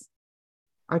as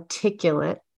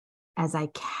articulate as I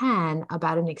can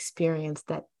about an experience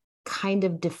that kind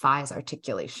of defies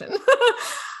articulation.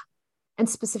 And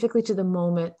specifically to the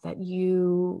moment that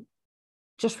you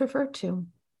just referred to.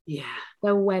 Yeah.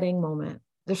 The wedding moment.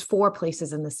 There's 4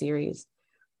 places in the series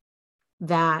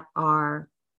that are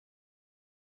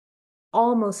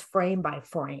almost frame by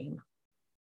frame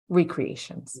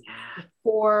recreations. Yeah.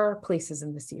 4 places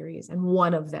in the series, and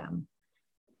one of them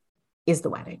is the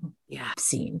wedding Yeah.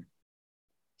 scene.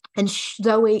 And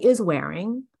Zoe is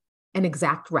wearing an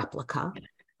exact replica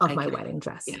of my wedding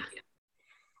dress. Yeah.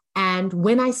 And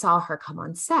when I saw her come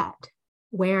on set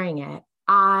wearing it,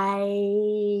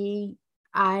 I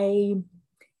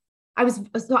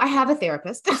have a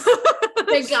therapist.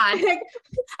 Thank God.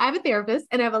 I have a therapist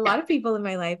and I have a lot of people in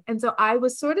my life. And so I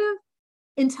was sort of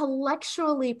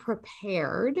intellectually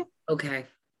prepared. Okay.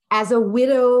 As a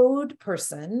widowed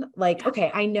person, like, okay,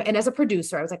 I know, and as a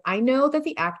producer, I was like, I know that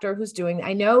the actor who's doing,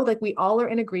 I know like we all are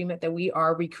in agreement that we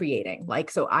are recreating, like,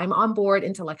 so I'm on board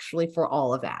intellectually for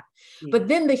all of that. Yeah. But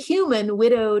then the human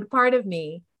widowed part of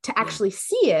me to actually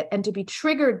see it and to be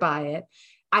triggered by it,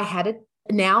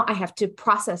 now I have to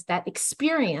process that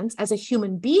experience as a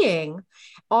human being.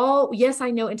 Yes,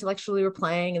 I know intellectually we're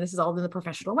playing and this is all in the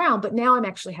professional realm, but now I'm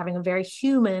actually having a very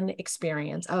human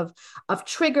experience of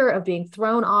trigger, of being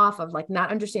thrown off, of like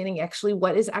not understanding actually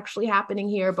what is actually happening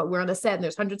here. But we're on the set and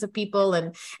there's hundreds of people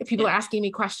and people are asking me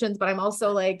questions, but I'm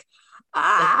also like,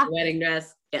 wedding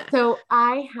dress. Yeah. So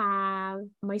I have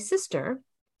my sister.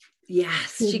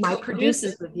 Yes, she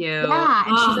co-produces with you. Yeah,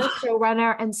 and she's a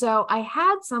showrunner. And so I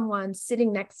had someone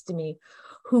sitting next to me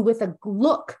who with a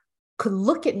look could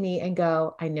look at me and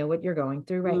go, I know what you're going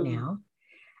through right now.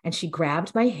 And she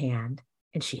grabbed my hand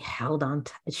and she held on,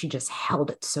 she just held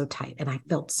it so tight. And I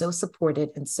felt so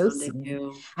supported and so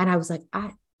seen. And I was like,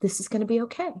 this is going to be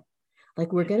okay.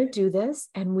 Like, we're going to do this.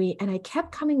 And I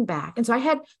kept coming back. And so I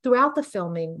had throughout the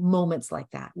filming moments like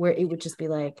that, where it would just be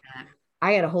like,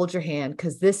 I got to hold your hand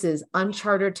because this is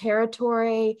uncharted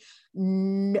territory.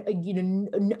 No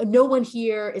one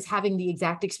here is having the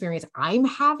exact experience I'm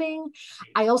having.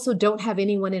 I also don't have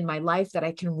anyone in my life that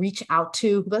I can reach out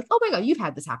to. Like, oh my God, you've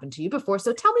had this happen to you before.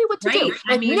 So tell me what to do.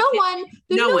 Like,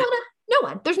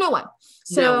 there's no one.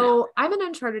 So I'm in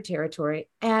uncharted territory.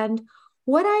 And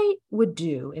what I would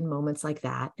do in moments like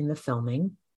that in the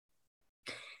filming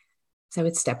is I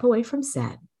would step away from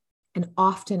set. And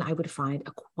often I would find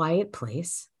a quiet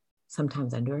place,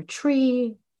 sometimes under a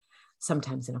tree,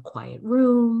 sometimes in a quiet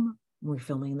room. When we were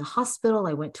filming in the hospital,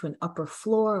 I went to an upper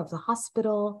floor of the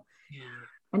hospital,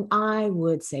 and I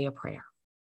would say a prayer.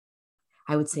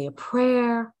 I would say a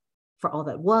prayer for all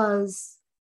that was,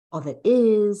 all that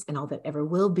is, and all that ever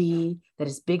will be, that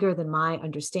is bigger than my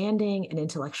understanding and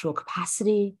intellectual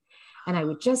capacity. And I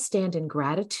would just stand in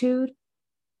gratitude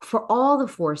for all the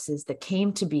forces that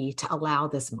came to be to allow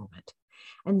this moment.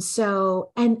 And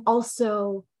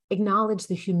also acknowledge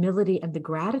the humility and the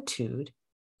gratitude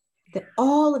that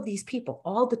all of these people,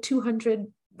 all the 200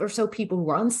 or so people who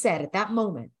were on set at that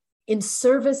moment, in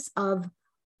service of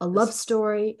a love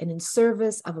story and in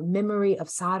service of a memory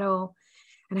of Sado.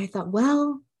 And I thought,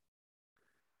 well,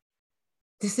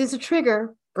 this is a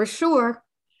trigger for sure,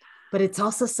 but it's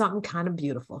also something kind of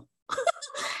beautiful.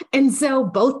 And so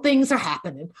both things are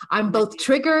happening. I'm both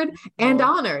triggered and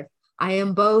honored. I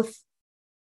am both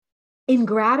in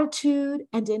gratitude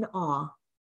and in awe.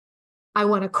 I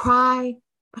want to cry,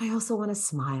 but I also want to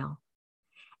smile.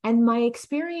 And my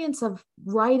experience of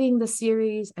writing the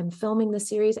series and filming the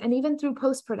series, and even through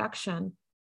post-production,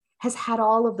 has had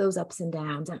all of those ups and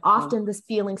downs. And often the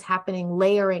feelings happening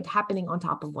on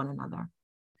top of one another.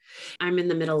 I'm in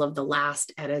the middle of the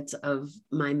last edits of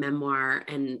my memoir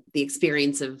and the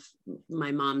experience of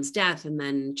my mom's death, and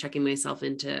then checking myself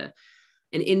into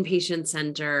an inpatient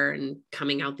center and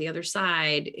coming out the other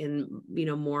side in,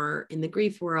 more in the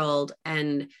grief world.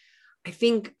 And I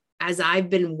think as I've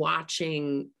been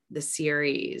watching the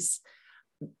series,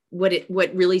 what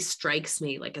really strikes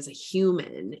me, like as a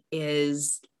human,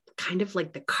 is kind of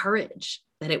like the courage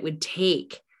that it would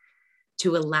take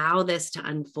to allow this to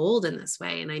unfold in this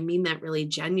way. And I mean that really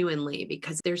genuinely,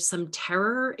 because there's some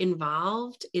terror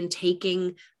involved in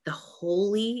taking the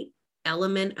holy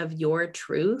element of your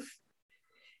truth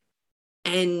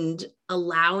and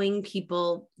allowing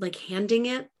people, like handing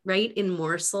it right in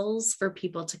morsels for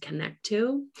people to connect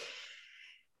to.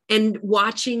 And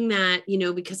watching that,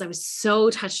 because I was so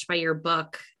touched by your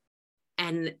book,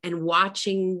 and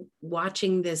watching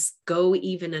this go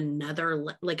even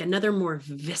another more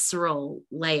visceral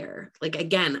layer. Like,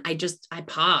 again, I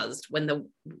paused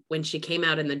when she came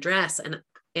out in the dress, and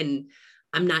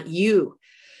I'm not you.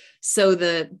 So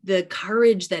the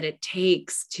courage that it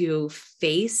takes to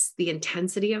face the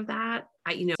intensity of that,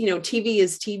 TV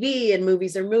is TV and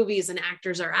movies are movies and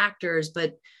actors are actors,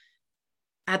 but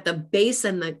at the base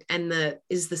and the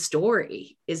is the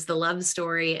story, is the love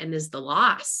story, and is the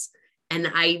loss. And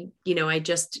I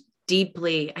just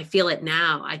deeply, I feel it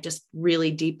now. I just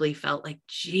really deeply felt like,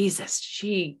 Jesus,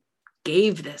 she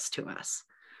gave this to us.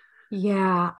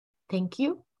 Yeah. Thank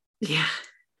you. Yeah.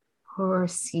 For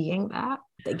seeing that.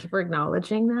 Thank you for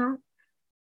acknowledging that.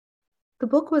 The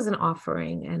book was an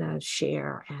offering and a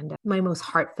share and my most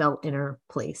heartfelt inner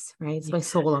place, right? It's my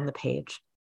soul on the page.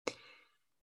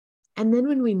 And then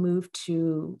when we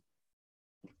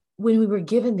were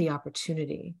given the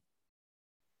opportunity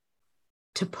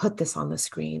to put this on the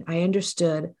screen, I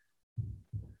understood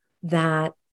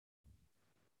that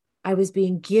I was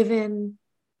being given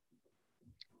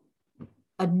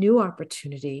a new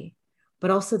opportunity,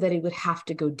 but also that it would have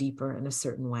to go deeper in a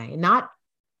certain way. Not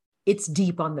it's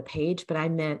deep on the page, but I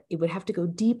meant it would have to go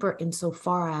deeper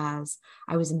insofar as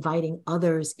I was inviting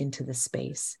others into the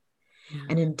space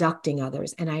and inducting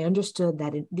others. And I understood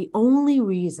that the only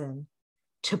reason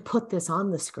to put this on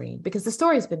the screen, because the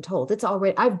story's been told, it's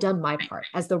already, I've done my part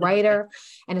as the writer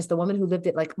and as the woman who lived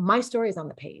it, like my story is on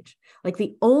the page. Like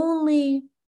the only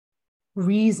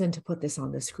reason to put this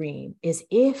on the screen is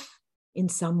if in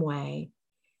some way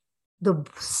the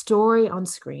story on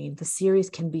screen, the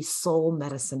series can be soul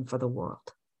medicine for the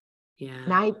world. Yeah.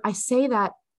 And I say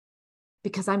that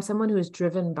because I'm someone who is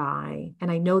driven by, and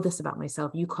I know this about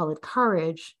myself, you call it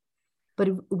courage, but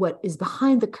what is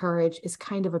behind the courage is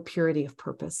kind of a purity of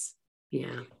purpose.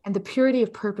 Yeah. And the purity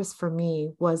of purpose for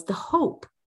me was the hope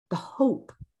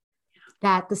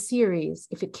that the series,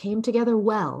 if it came together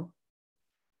well,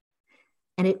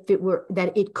 and if it were,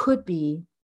 that it could be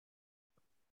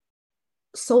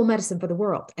soul medicine for the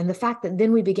world. And the fact that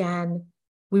then we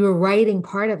were writing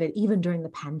part of it even during the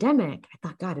pandemic. I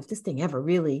thought, God, if this thing ever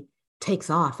really takes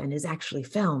off and is actually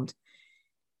filmed,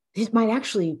 it might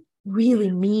actually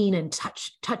really mean and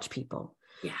touch people.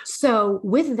 Yeah. So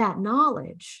with that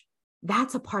knowledge,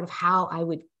 that's a part of how I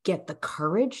would get the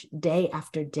courage day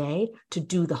after day to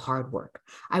do the hard work.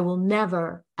 I will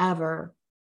never, ever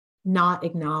not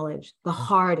acknowledge the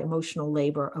hard emotional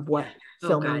labor of what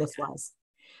filming this was.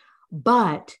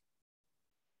 But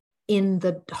in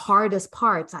the hardest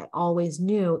parts, I always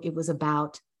knew it was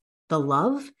about the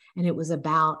love and it was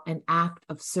about an act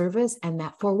of service. And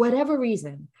that for whatever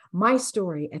reason, my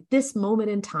story at this moment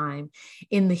in time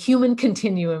in the human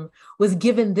continuum was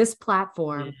given this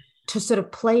platform to sort of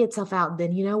play itself out.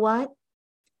 Then you know what?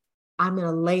 I'm going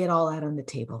to lay it all out on the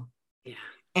table. Yeah.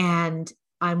 And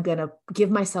I'm going to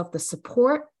give myself the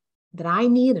support that I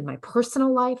need in my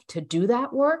personal life to do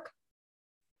that work.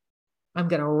 I'm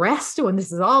going to rest when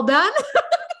this is all done.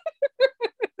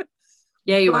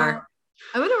 Yeah, you are.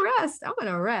 I'm going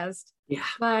to rest. Yeah.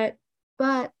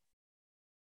 But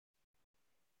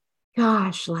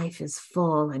gosh, life is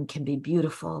full and can be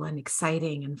beautiful and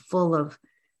exciting and full of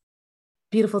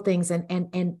beautiful things.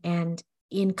 And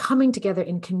in coming together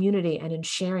in community and in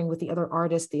sharing with the other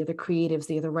artists, the other creatives,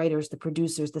 the other writers, the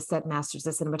producers, the set masters,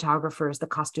 the cinematographers, the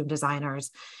costume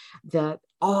designers,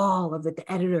 all of the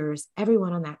editors,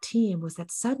 everyone on that team, was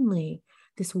that suddenly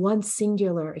this one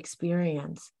singular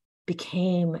experience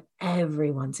became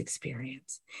everyone's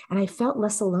experience. And I felt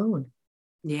less alone.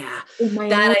 Yeah,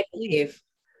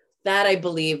 that I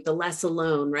believe the less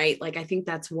alone, right? Like, I think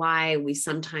that's why we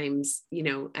sometimes,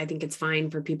 I think it's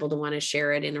fine for people to want to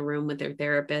share it in a room with their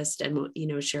therapist and,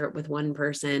 share it with one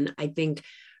person. I think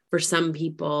for some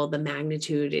people, the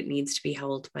magnitude, it needs to be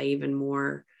held by even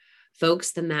more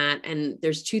folks than that. And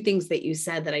there's two things that you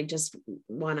said that I just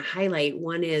want to highlight.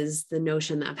 One is the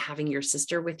notion of having your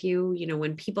sister with you.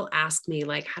 When people ask me,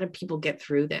 like, how do people get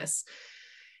through this?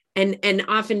 And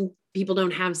often people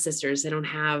don't have sisters. They don't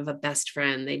have a best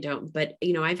friend. They don't. But,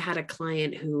 I've had a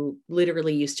client who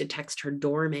literally used to text her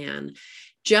doorman,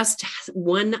 just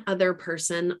one other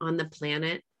person on the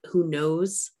planet who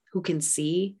knows, who can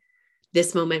see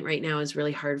this moment right now is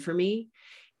really hard for me,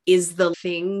 is the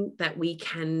thing that we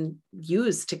can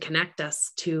use to connect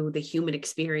us to the human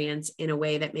experience in a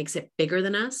way that makes it bigger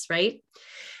than us. Right.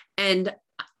 And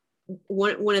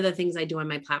one of the things I do on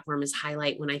my platform is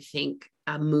highlight when I think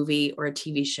a movie or a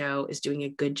TV show is doing a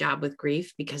good job with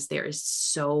grief, because there is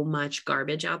so much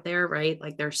garbage out there, right?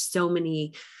 Like, there's so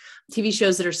many TV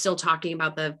shows that are still talking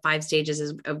about the 5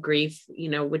 stages of grief,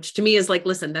 which to me is like,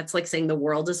 listen, that's like saying the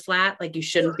world is flat. Like, you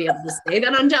shouldn't be able to say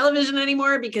that on television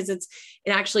anymore, because it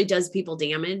actually does people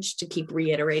damage to keep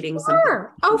reiterating something.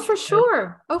 Oh, for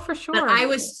sure. But I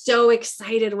was so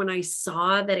excited when I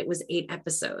saw that it was 8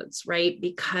 episodes, right?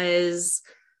 Because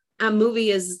a movie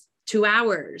is 2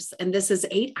 hours and this is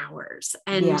 8 hours.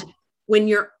 And when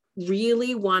you're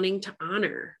really wanting to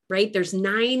honor, right? There's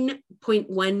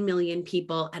 9.1 million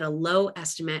people at a low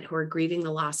estimate who are grieving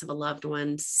the loss of a loved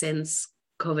one since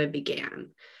COVID began.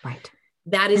 Right.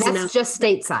 That's just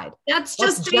stateside. That's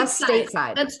just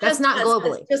stateside. That's not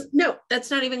globally.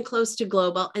 That's not even close to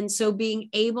global. And so being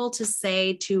able to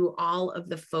say to all of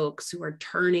the folks who are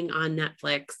turning on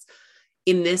Netflix,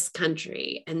 in this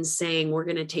country and saying, we're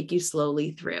going to take you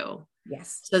slowly through.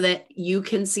 Yes. So that you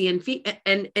can see and feel.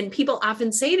 And people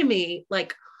often say to me,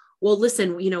 like, well,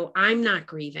 listen, I'm not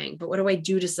grieving, but what do I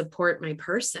do to support my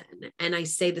person? And I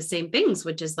say the same things,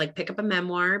 which is like, pick up a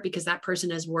memoir, because that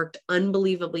person has worked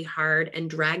unbelievably hard and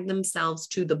dragged themselves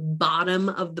to the bottom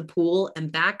of the pool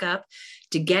and back up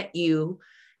to get you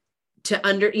to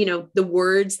the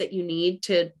words that you need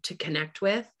to connect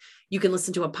with. You can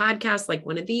listen to a podcast like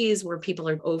one of these, where people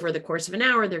are, over the course of an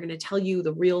hour, they're going to tell you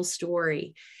the real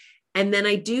story. And then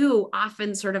I do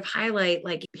often sort of highlight,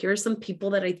 like, here are some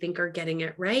people that I think are getting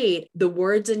it right. The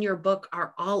words in your book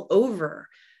are all over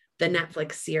the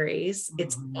Netflix series.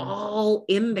 It's all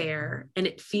in there. And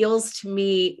it feels to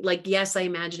me like, yes, I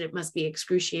imagine it must be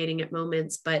excruciating at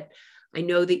moments, but I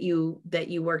know that you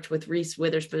worked with Reese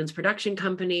Witherspoon's production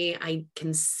company. I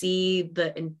can see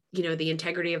the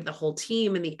integrity of the whole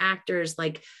team and the actors.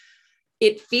 Like,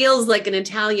 it feels like an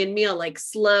Italian meal, like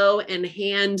slow and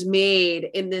handmade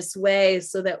in this way,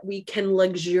 so that we can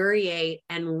luxuriate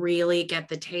and really get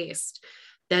the taste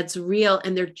that's real.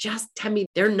 And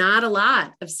there are not a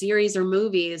lot of series or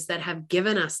movies that have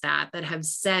given us that have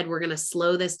said, we're going to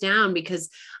slow this down. Because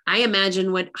I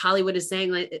imagine what Hollywood is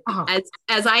saying, like,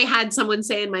 as I had someone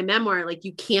say in my memoir, like,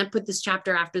 you can't put this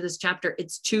chapter after this chapter.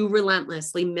 It's too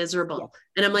relentlessly miserable. Yeah.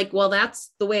 And I'm like, well,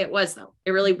 that's the way it was, though.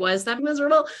 It really was that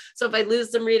miserable. So if I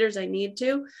lose some readers, I need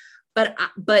to, but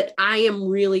I am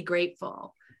really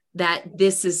grateful that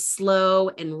this is slow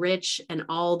and rich and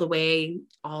all the way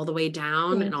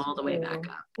down and all the way back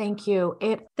up. Thank you.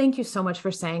 Thank you so much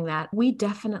for saying that. We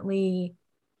definitely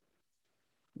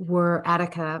were,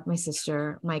 Attica, my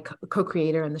sister, my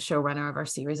co-creator and the showrunner of our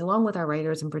series, along with our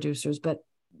writers and producers, but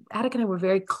Attica and I were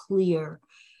very clear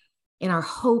in our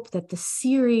hope that the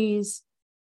series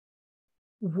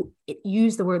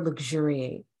used the word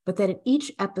luxuriate, but that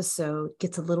each episode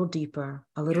gets a little deeper,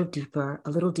 a little deeper, a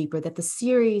little deeper, that the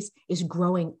series is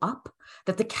growing up,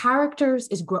 that the characters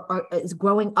is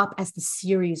growing up as the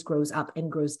series grows up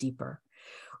and grows deeper,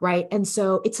 right? And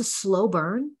so it's a slow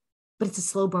burn, but it's a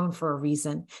slow burn for a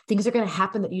reason. Things are going to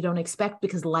happen that you don't expect,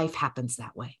 because life happens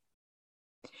that way.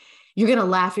 You're going to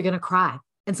laugh, you're going to cry,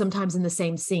 and sometimes in the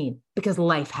same scene, because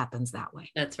life happens that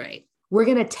way. That's right. We're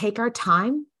going to take our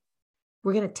time.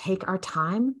 We're going to take our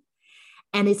time.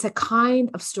 And it's a kind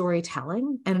of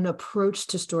storytelling and an approach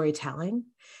to storytelling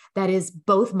that is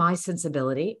both my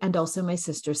sensibility and also my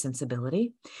sister's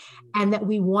sensibility. And that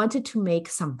we wanted to make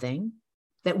something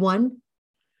that, one,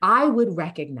 I would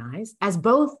recognize as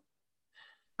both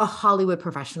a Hollywood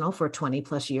professional for 20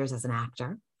 plus years as an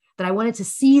actor, that I wanted to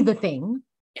see the thing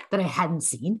that I hadn't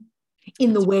seen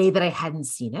in the way that I hadn't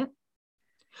seen it.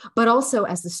 But also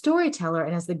as the storyteller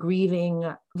and as the grieving,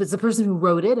 as the person who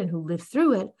wrote it and who lived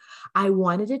through it, I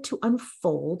wanted it to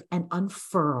unfold and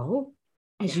unfurl,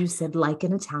 as you said, like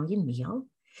an Italian meal,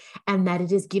 and that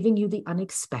it is giving you the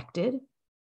unexpected.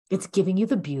 It's giving you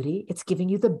the beauty. It's giving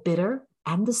you the bitter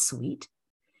and the sweet.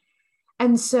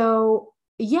 And so,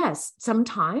 yes,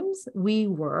 sometimes we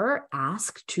were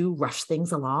asked to rush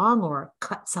things along or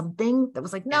cut something that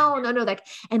was like, no,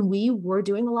 and we were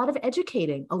doing a lot of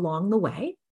educating along the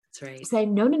way. That's right.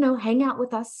 Saying, no, hang out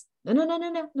with us.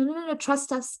 No,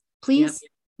 trust us, please.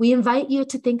 Yep. We invite you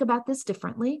to think about this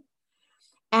differently.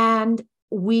 And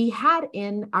we had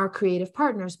in our creative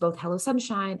partners, both Hello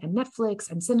Sunshine and Netflix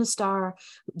and Cinestar.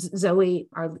 Zoe,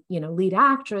 our lead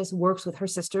actress, works with her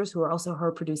sisters who are also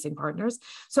her producing partners.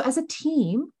 So as a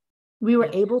team, we were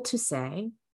able to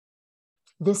say,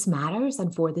 this matters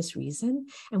and for this reason,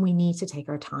 and we need to take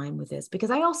our time with this, because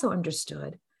I also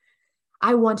understood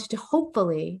I wanted to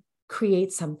hopefully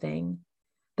create something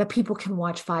that people can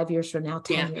watch 5 years from now,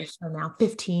 10 years from now,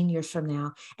 15 years from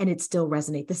now, and it still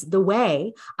resonates. This is the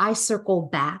way I circle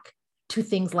back to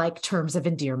things like Terms of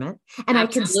Endearment, and I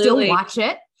can still watch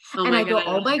it. And I go,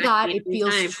 oh my God, it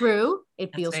feels true.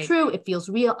 It feels true. It feels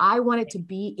real. I wanted to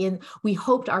be we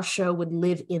hoped our show would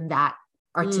live in that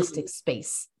artistic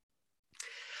space.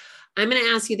 I'm going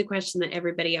to ask you the question that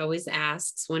everybody always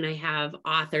asks when I have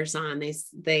authors on.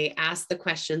 They ask the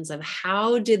questions of,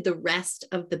 how did the rest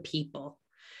of the people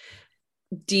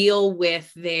deal with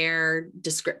their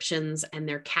descriptions and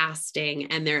their casting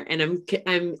and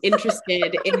I'm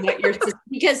interested in what you're,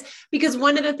 because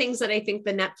one of the things that I think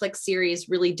the Netflix series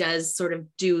really does sort of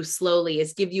do slowly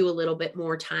is give you a little bit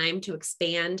more time to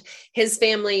expand his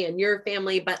family and your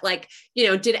family. But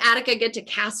did Attica get to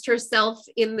cast herself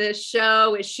in the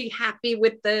show? Is she happy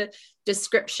with the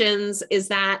descriptions? Is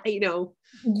that,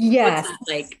 yes.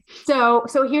 Like, so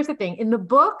here's the thing. In the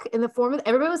book, in the form of,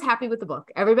 everybody was happy with the book.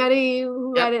 Everybody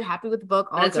who read it, happy with the book.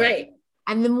 All that's good. Right.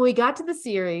 And then when we got to the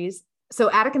series, So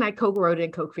Attic and I co-wrote it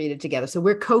and co-created together. So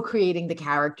we're co-creating the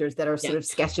characters that are sort Yeah. of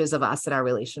sketches of us and our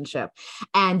relationship.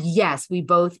 And yes, we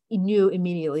both knew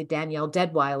immediately Danielle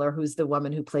Deadweiler, who's the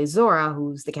woman who plays Zora,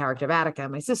 who's the character of Attica,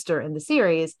 my sister in the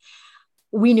series.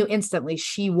 We knew instantly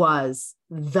she was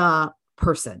the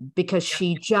person because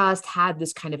she just had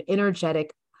this kind of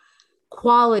energetic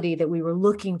quality that we were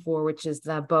looking for, which is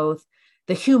the both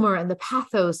the humor and the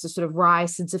pathos, the sort of wry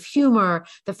sense of humor,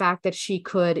 the fact that she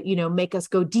could, you know, make us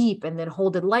go deep and then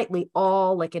hold it lightly,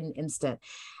 all like in an instant.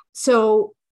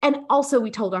 So, and also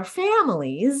we told our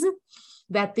families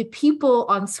that the people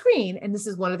on screen, and this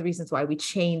is one of the reasons why we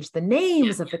changed the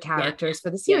names of the characters for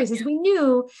the series, is we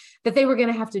knew that they were going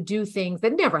to have to do things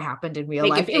that never happened in real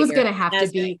life. It was going to have to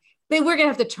be, they were going to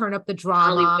have to turn up the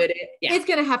drama. Hollywood it. Yeah. It's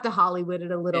going to have to Hollywood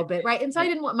it a little bit, right? And so I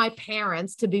didn't want my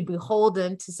parents to be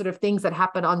beholden to sort of things that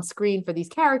happen on screen for these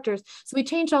characters. So we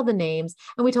changed all the names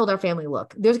and we told our family,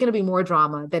 look, there's going to be more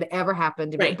drama that ever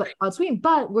happened on screen,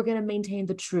 but we're going to maintain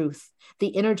the truth,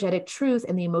 the energetic truth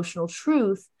and the emotional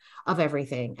truth of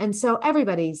everything. And so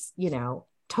everybody's, you know,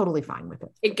 totally fine with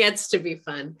it. It gets to be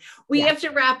fun. We have to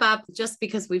wrap up just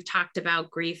because we've talked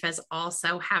about grief as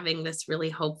also having this really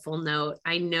hopeful note.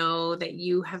 I know that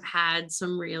you have had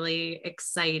some really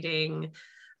exciting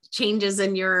changes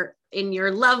in your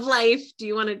love life. Do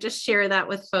you want to just share that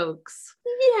with folks?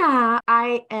 Yeah,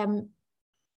 I am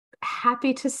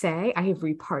happy to say I have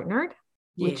repartnered,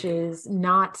 which is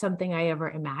not something I ever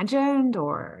imagined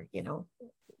or, you know,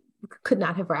 could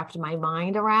not have wrapped my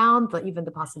mind around, but even the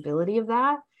possibility of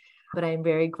that. But I'm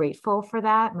very grateful for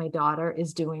that. My daughter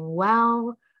is doing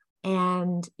well.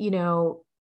 And, you know,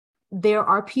 there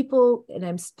are people, and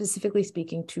I'm specifically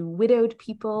speaking to widowed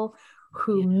people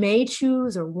who may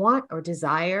choose or want or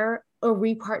desire a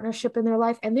repartnership in their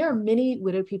life. And there are many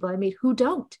widowed people I meet who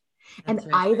don't. That's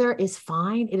and either is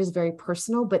fine. It is very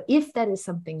personal. But if that is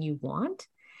something you want,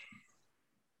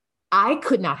 I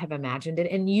could not have imagined it.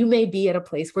 And you may be at a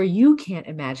place where you can't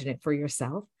imagine it for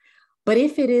yourself. But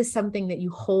if it is something that you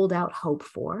hold out hope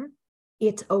for,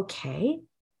 it's okay.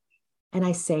 And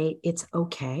I say it's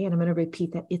okay. And I'm going to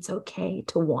repeat that it's okay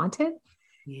to want it,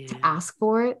 to ask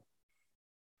for it,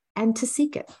 and to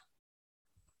seek it.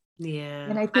 Yeah.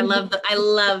 And I love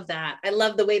that. I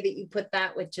love the way that you put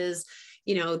that, which is,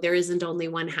 you know, there isn't only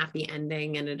one happy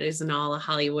ending and it isn't all a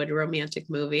Hollywood romantic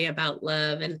movie about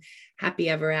love and happy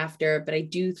ever after. But I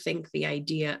do think the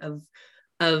idea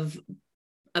of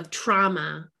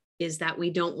trauma is that we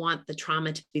don't want the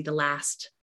trauma to be the last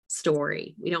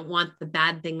story. We don't want the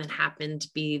bad thing that happened to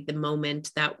be the moment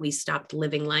that we stopped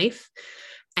living life.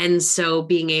 And so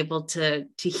being able to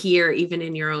hear, even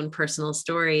in your own personal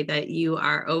story, that you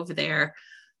are over there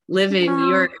living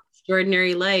your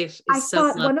extraordinary life is I so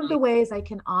thought lovely. One of the ways I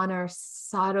can honor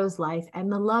Sado's life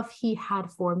and the love he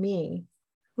had for me,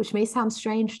 which may sound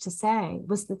strange to say,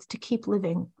 was to keep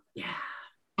living. Yeah.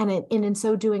 And in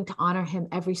so doing, to honor him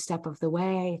every step of the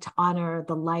way, to honor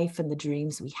the life and the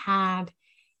dreams we had.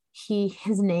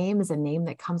 His name is a name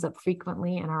that comes up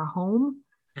frequently in our home.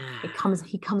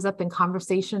 He comes up in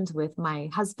conversations with my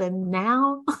husband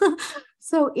now.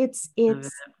 So it's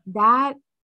that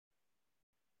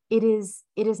it is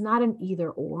not an either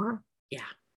or. Yeah.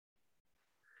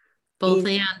 Both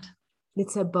and.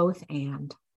 It's a both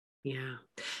and. Yeah.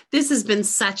 This has been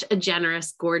such a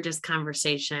generous, gorgeous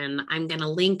conversation. I'm going to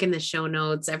link in the show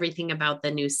notes everything about the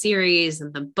new series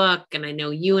and the book. And I know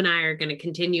you and I are going to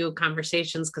continue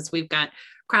conversations because we've got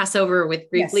crossover with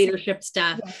grief leadership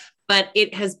stuff. Yes. But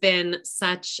it has been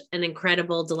such an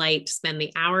incredible delight to spend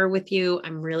the hour with you.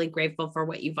 I'm really grateful for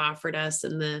what you've offered us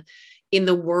in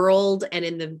the world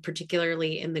and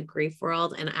particularly in the grief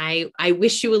world. And I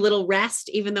wish you a little rest,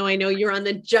 even though I know you're on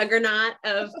the juggernaut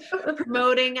of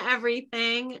promoting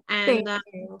everything. And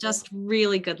just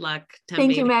really good luck.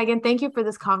 Thank you, Megan. Thank you for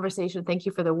this conversation. Thank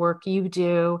you for the work you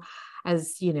do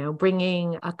as, you know,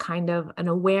 bringing a kind of an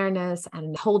awareness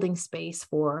and holding space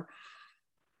for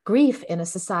grief in a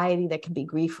society that can be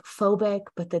grief phobic,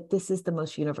 but that this is the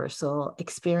most universal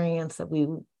experience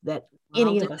that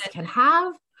any of us can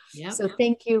have. Yep. So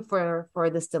thank you for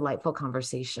this delightful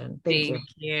conversation. Thank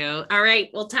you. All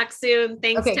right. We'll talk soon.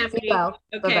 Thanks, Tiffany. Well.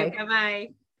 Okay. Bye-bye.